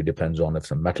it really depends on if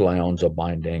some metal ions are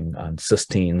binding, and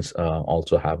cysteines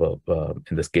also have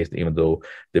in this case, even though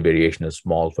the variation is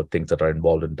small for things that are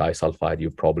involved in disulfide, you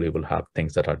probably will have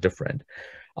things that are different.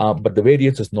 But the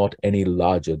variance is not any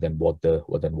larger than what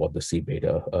the C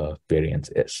beta variance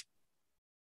is.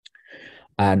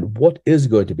 And what is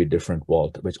going to be different,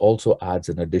 Walt, which also adds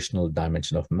an additional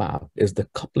dimension of map, is the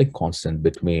coupling constant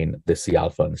between the C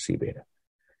alpha and C beta.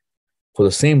 For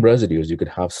the same residues, you could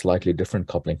have slightly different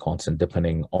coupling constant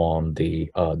depending on the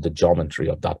geometry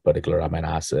of that particular amino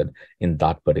acid in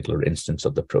that particular instance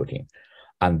of the protein.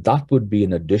 And that would be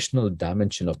an additional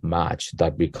dimension of match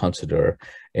that we consider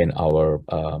in our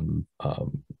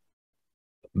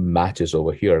matches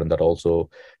over here. And that also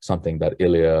something that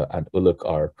Ilya and Uluk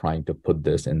are trying to put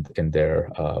this in their,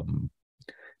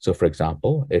 so for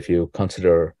example, if you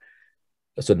consider,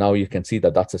 so now you can see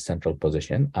that that's a central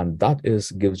position, and that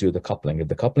gives you the coupling. If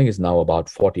the coupling is now about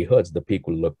 40 Hertz, the peak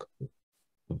will look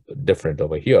different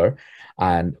over here.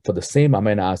 And for the same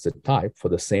amino acid type, for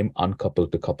the same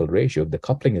uncoupled to coupled ratio, if the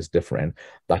coupling is different,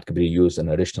 that could be used an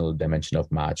additional dimension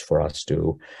of match for us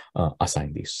to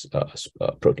assign these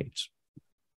proteins.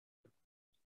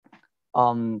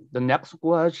 The next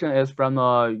question is from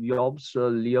Jobs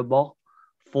Liebel.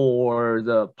 For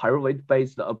the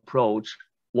pyruvate-based approach,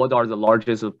 what are the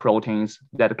largest proteins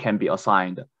that can be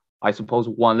assigned? I suppose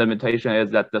one limitation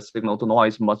is that the signal to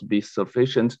noise must be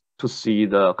sufficient to see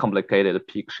the complicated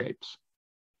peak shapes.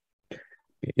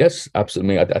 Yes,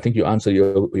 absolutely. I think you answer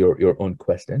your own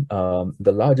question.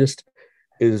 The largest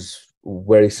is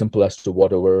very simple as to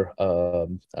whatever,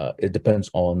 it depends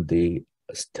on the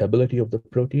stability of the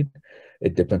protein.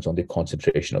 It depends on the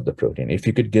concentration of the protein. If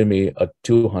you could give me a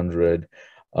 200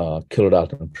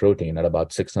 kilodalton protein at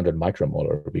about 600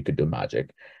 micromolar, we could do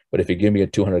magic. But if you give me a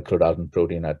 200 kilodalton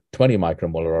protein at 20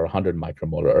 micromolar or 100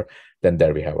 micromolar, then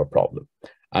there we have a problem.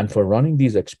 And for running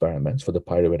these experiments, for the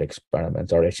pyruvate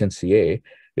experiments, our HNCA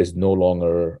is no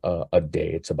longer a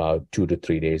day. It's about 2 to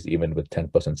 3 days, even with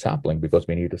 10% sampling, because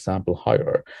we need to sample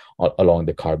higher along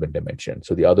the carbon dimension.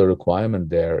 So the other requirement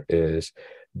there is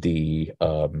the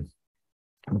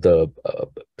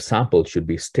sample should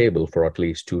be stable for at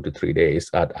least 2 to 3 days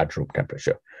at room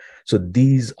temperature. So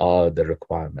these are the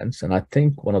requirements. And I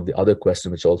think one of the other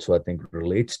questions, which also I think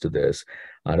relates to this,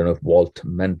 I don't know if Walt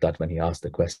meant that when he asked the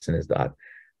question, is that,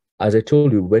 as I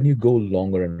told you, when you go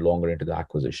longer and longer into the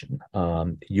acquisition,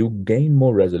 you gain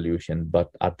more resolution,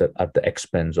 but at the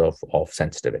expense of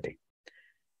sensitivity.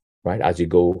 Right, as you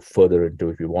go further into,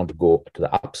 if you want to go to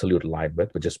the absolute line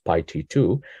width, which is pi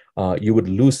t2, you would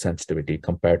lose sensitivity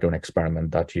compared to an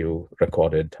experiment that you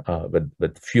recorded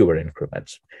with fewer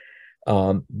increments.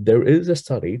 There is a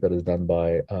study that is done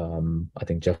by, I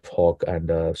think, Jeff Hawk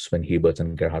and Sven Heberts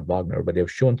and Gerhard Wagner, but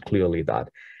they've shown clearly that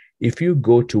if you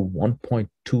go to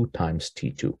 1.2 times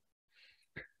T2,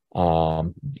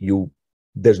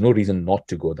 there's no reason not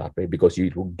to go that way, because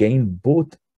you will gain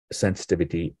both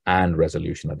sensitivity and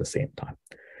resolution at the same time.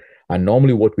 And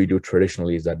normally what we do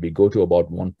traditionally is that we go to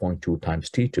about 1.2 times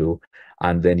T2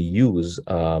 and then use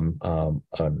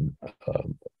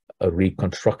a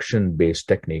reconstruction-based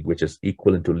technique, which is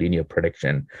equivalent to linear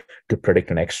prediction, to predict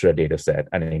an extra data set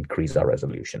and increase our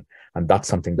resolution. And that's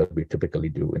something that we typically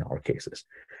do in our cases.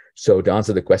 So to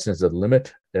answer the question, is the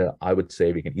limit, I would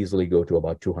say we can easily go to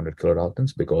about 200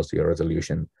 kilodaltons because your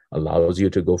resolution allows you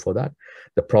to go for that.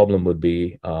 The problem would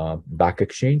be back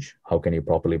exchange. How can you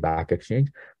properly back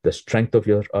exchange? The strength of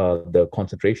your, the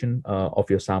concentration of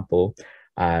your sample,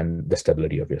 and the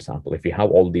stability of your sample. If you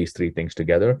have all these three things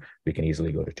together, we can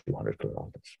easily go to 200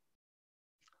 kilodaltons.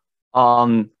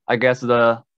 I guess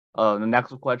the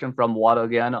next question from Watt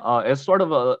again is sort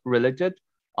of related.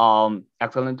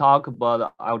 Excellent talk,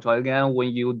 but I'll try again.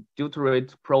 When you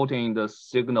deuterate protein, the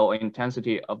signal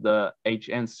intensity of the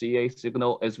HNCA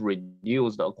signal is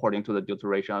reduced according to the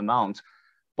deuteration amount,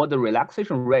 but the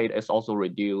relaxation rate is also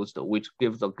reduced, which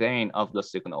gives a gain of the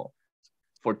signal.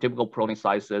 For typical protein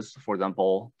sizes, for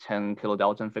example, 10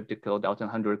 kilodalton, 50 kilodalton,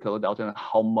 100 kilodalton,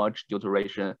 how much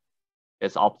deuteration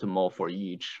is optimal for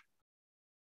each?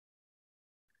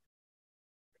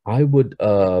 I would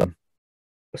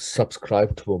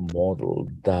subscribe to a model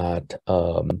that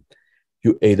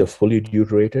you either fully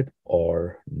deuterate it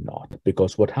or not,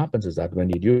 because what happens is that when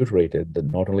you deuterate it,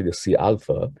 not only the C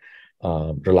alpha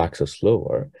relaxes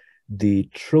slower, the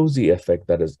Trozy effect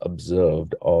that is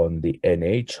observed on the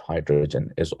NH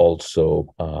hydrogen is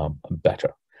also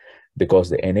better. because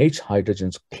the NH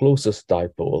hydrogen's closest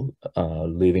dipole,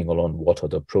 leaving alone what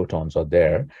other protons are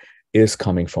there, is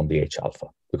coming from the H alpha,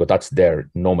 because that's there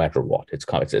no matter what. It's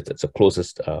the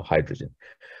closest hydrogen.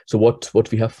 So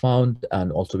what we have found,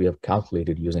 and also we have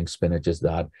calculated using spinach, is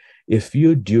that if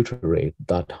you deuterate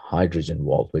that hydrogen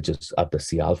wall, which is at the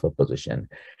C alpha position,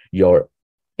 your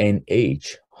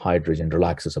NH hydrogen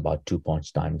relaxes about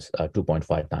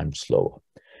 2.5 times slower.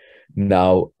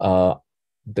 Now,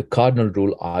 the cardinal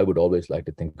rule I would always like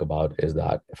to think about is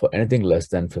that for anything less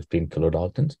than 15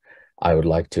 kilodaltons, I would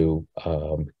like to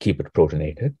keep it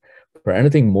protonated. For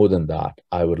anything more than that,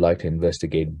 I would like to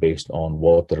investigate based on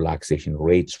what the relaxation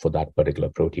rates for that particular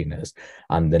protein is,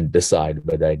 and then decide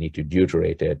whether I need to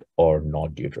deuterate it or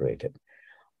not deuterate it.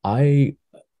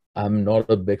 I'm not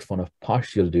a big fan of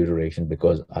partial deuteration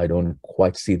because I don't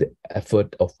quite see the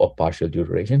effort of partial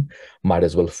deuteration. Might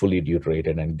as well fully deuterate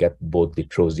it and get both the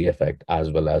TROZ effect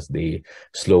as well as the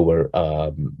slower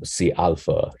C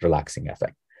alpha relaxing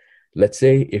effect. Let's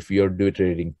say if you're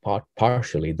deuterating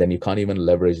partially, then you can't even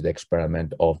leverage the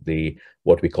experiment of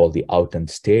what we call the out and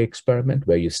stay experiment,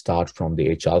 where you start from the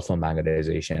H alpha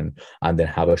magnetization and then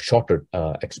have a shorter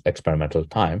experimental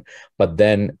time, but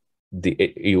then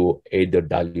you either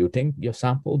diluting your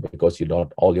sample because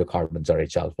all your carbons are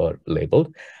H alpha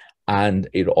labeled, and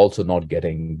you're also not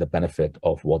getting the benefit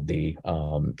of what the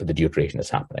deuteration is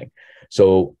happening.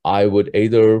 So I would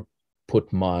either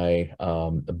put my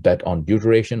bet on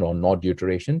deuteration or not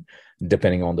deuteration,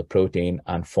 depending on the protein,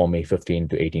 and for me, 15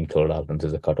 to 18 kilodaltons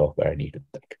is a cutoff where I need to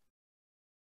think.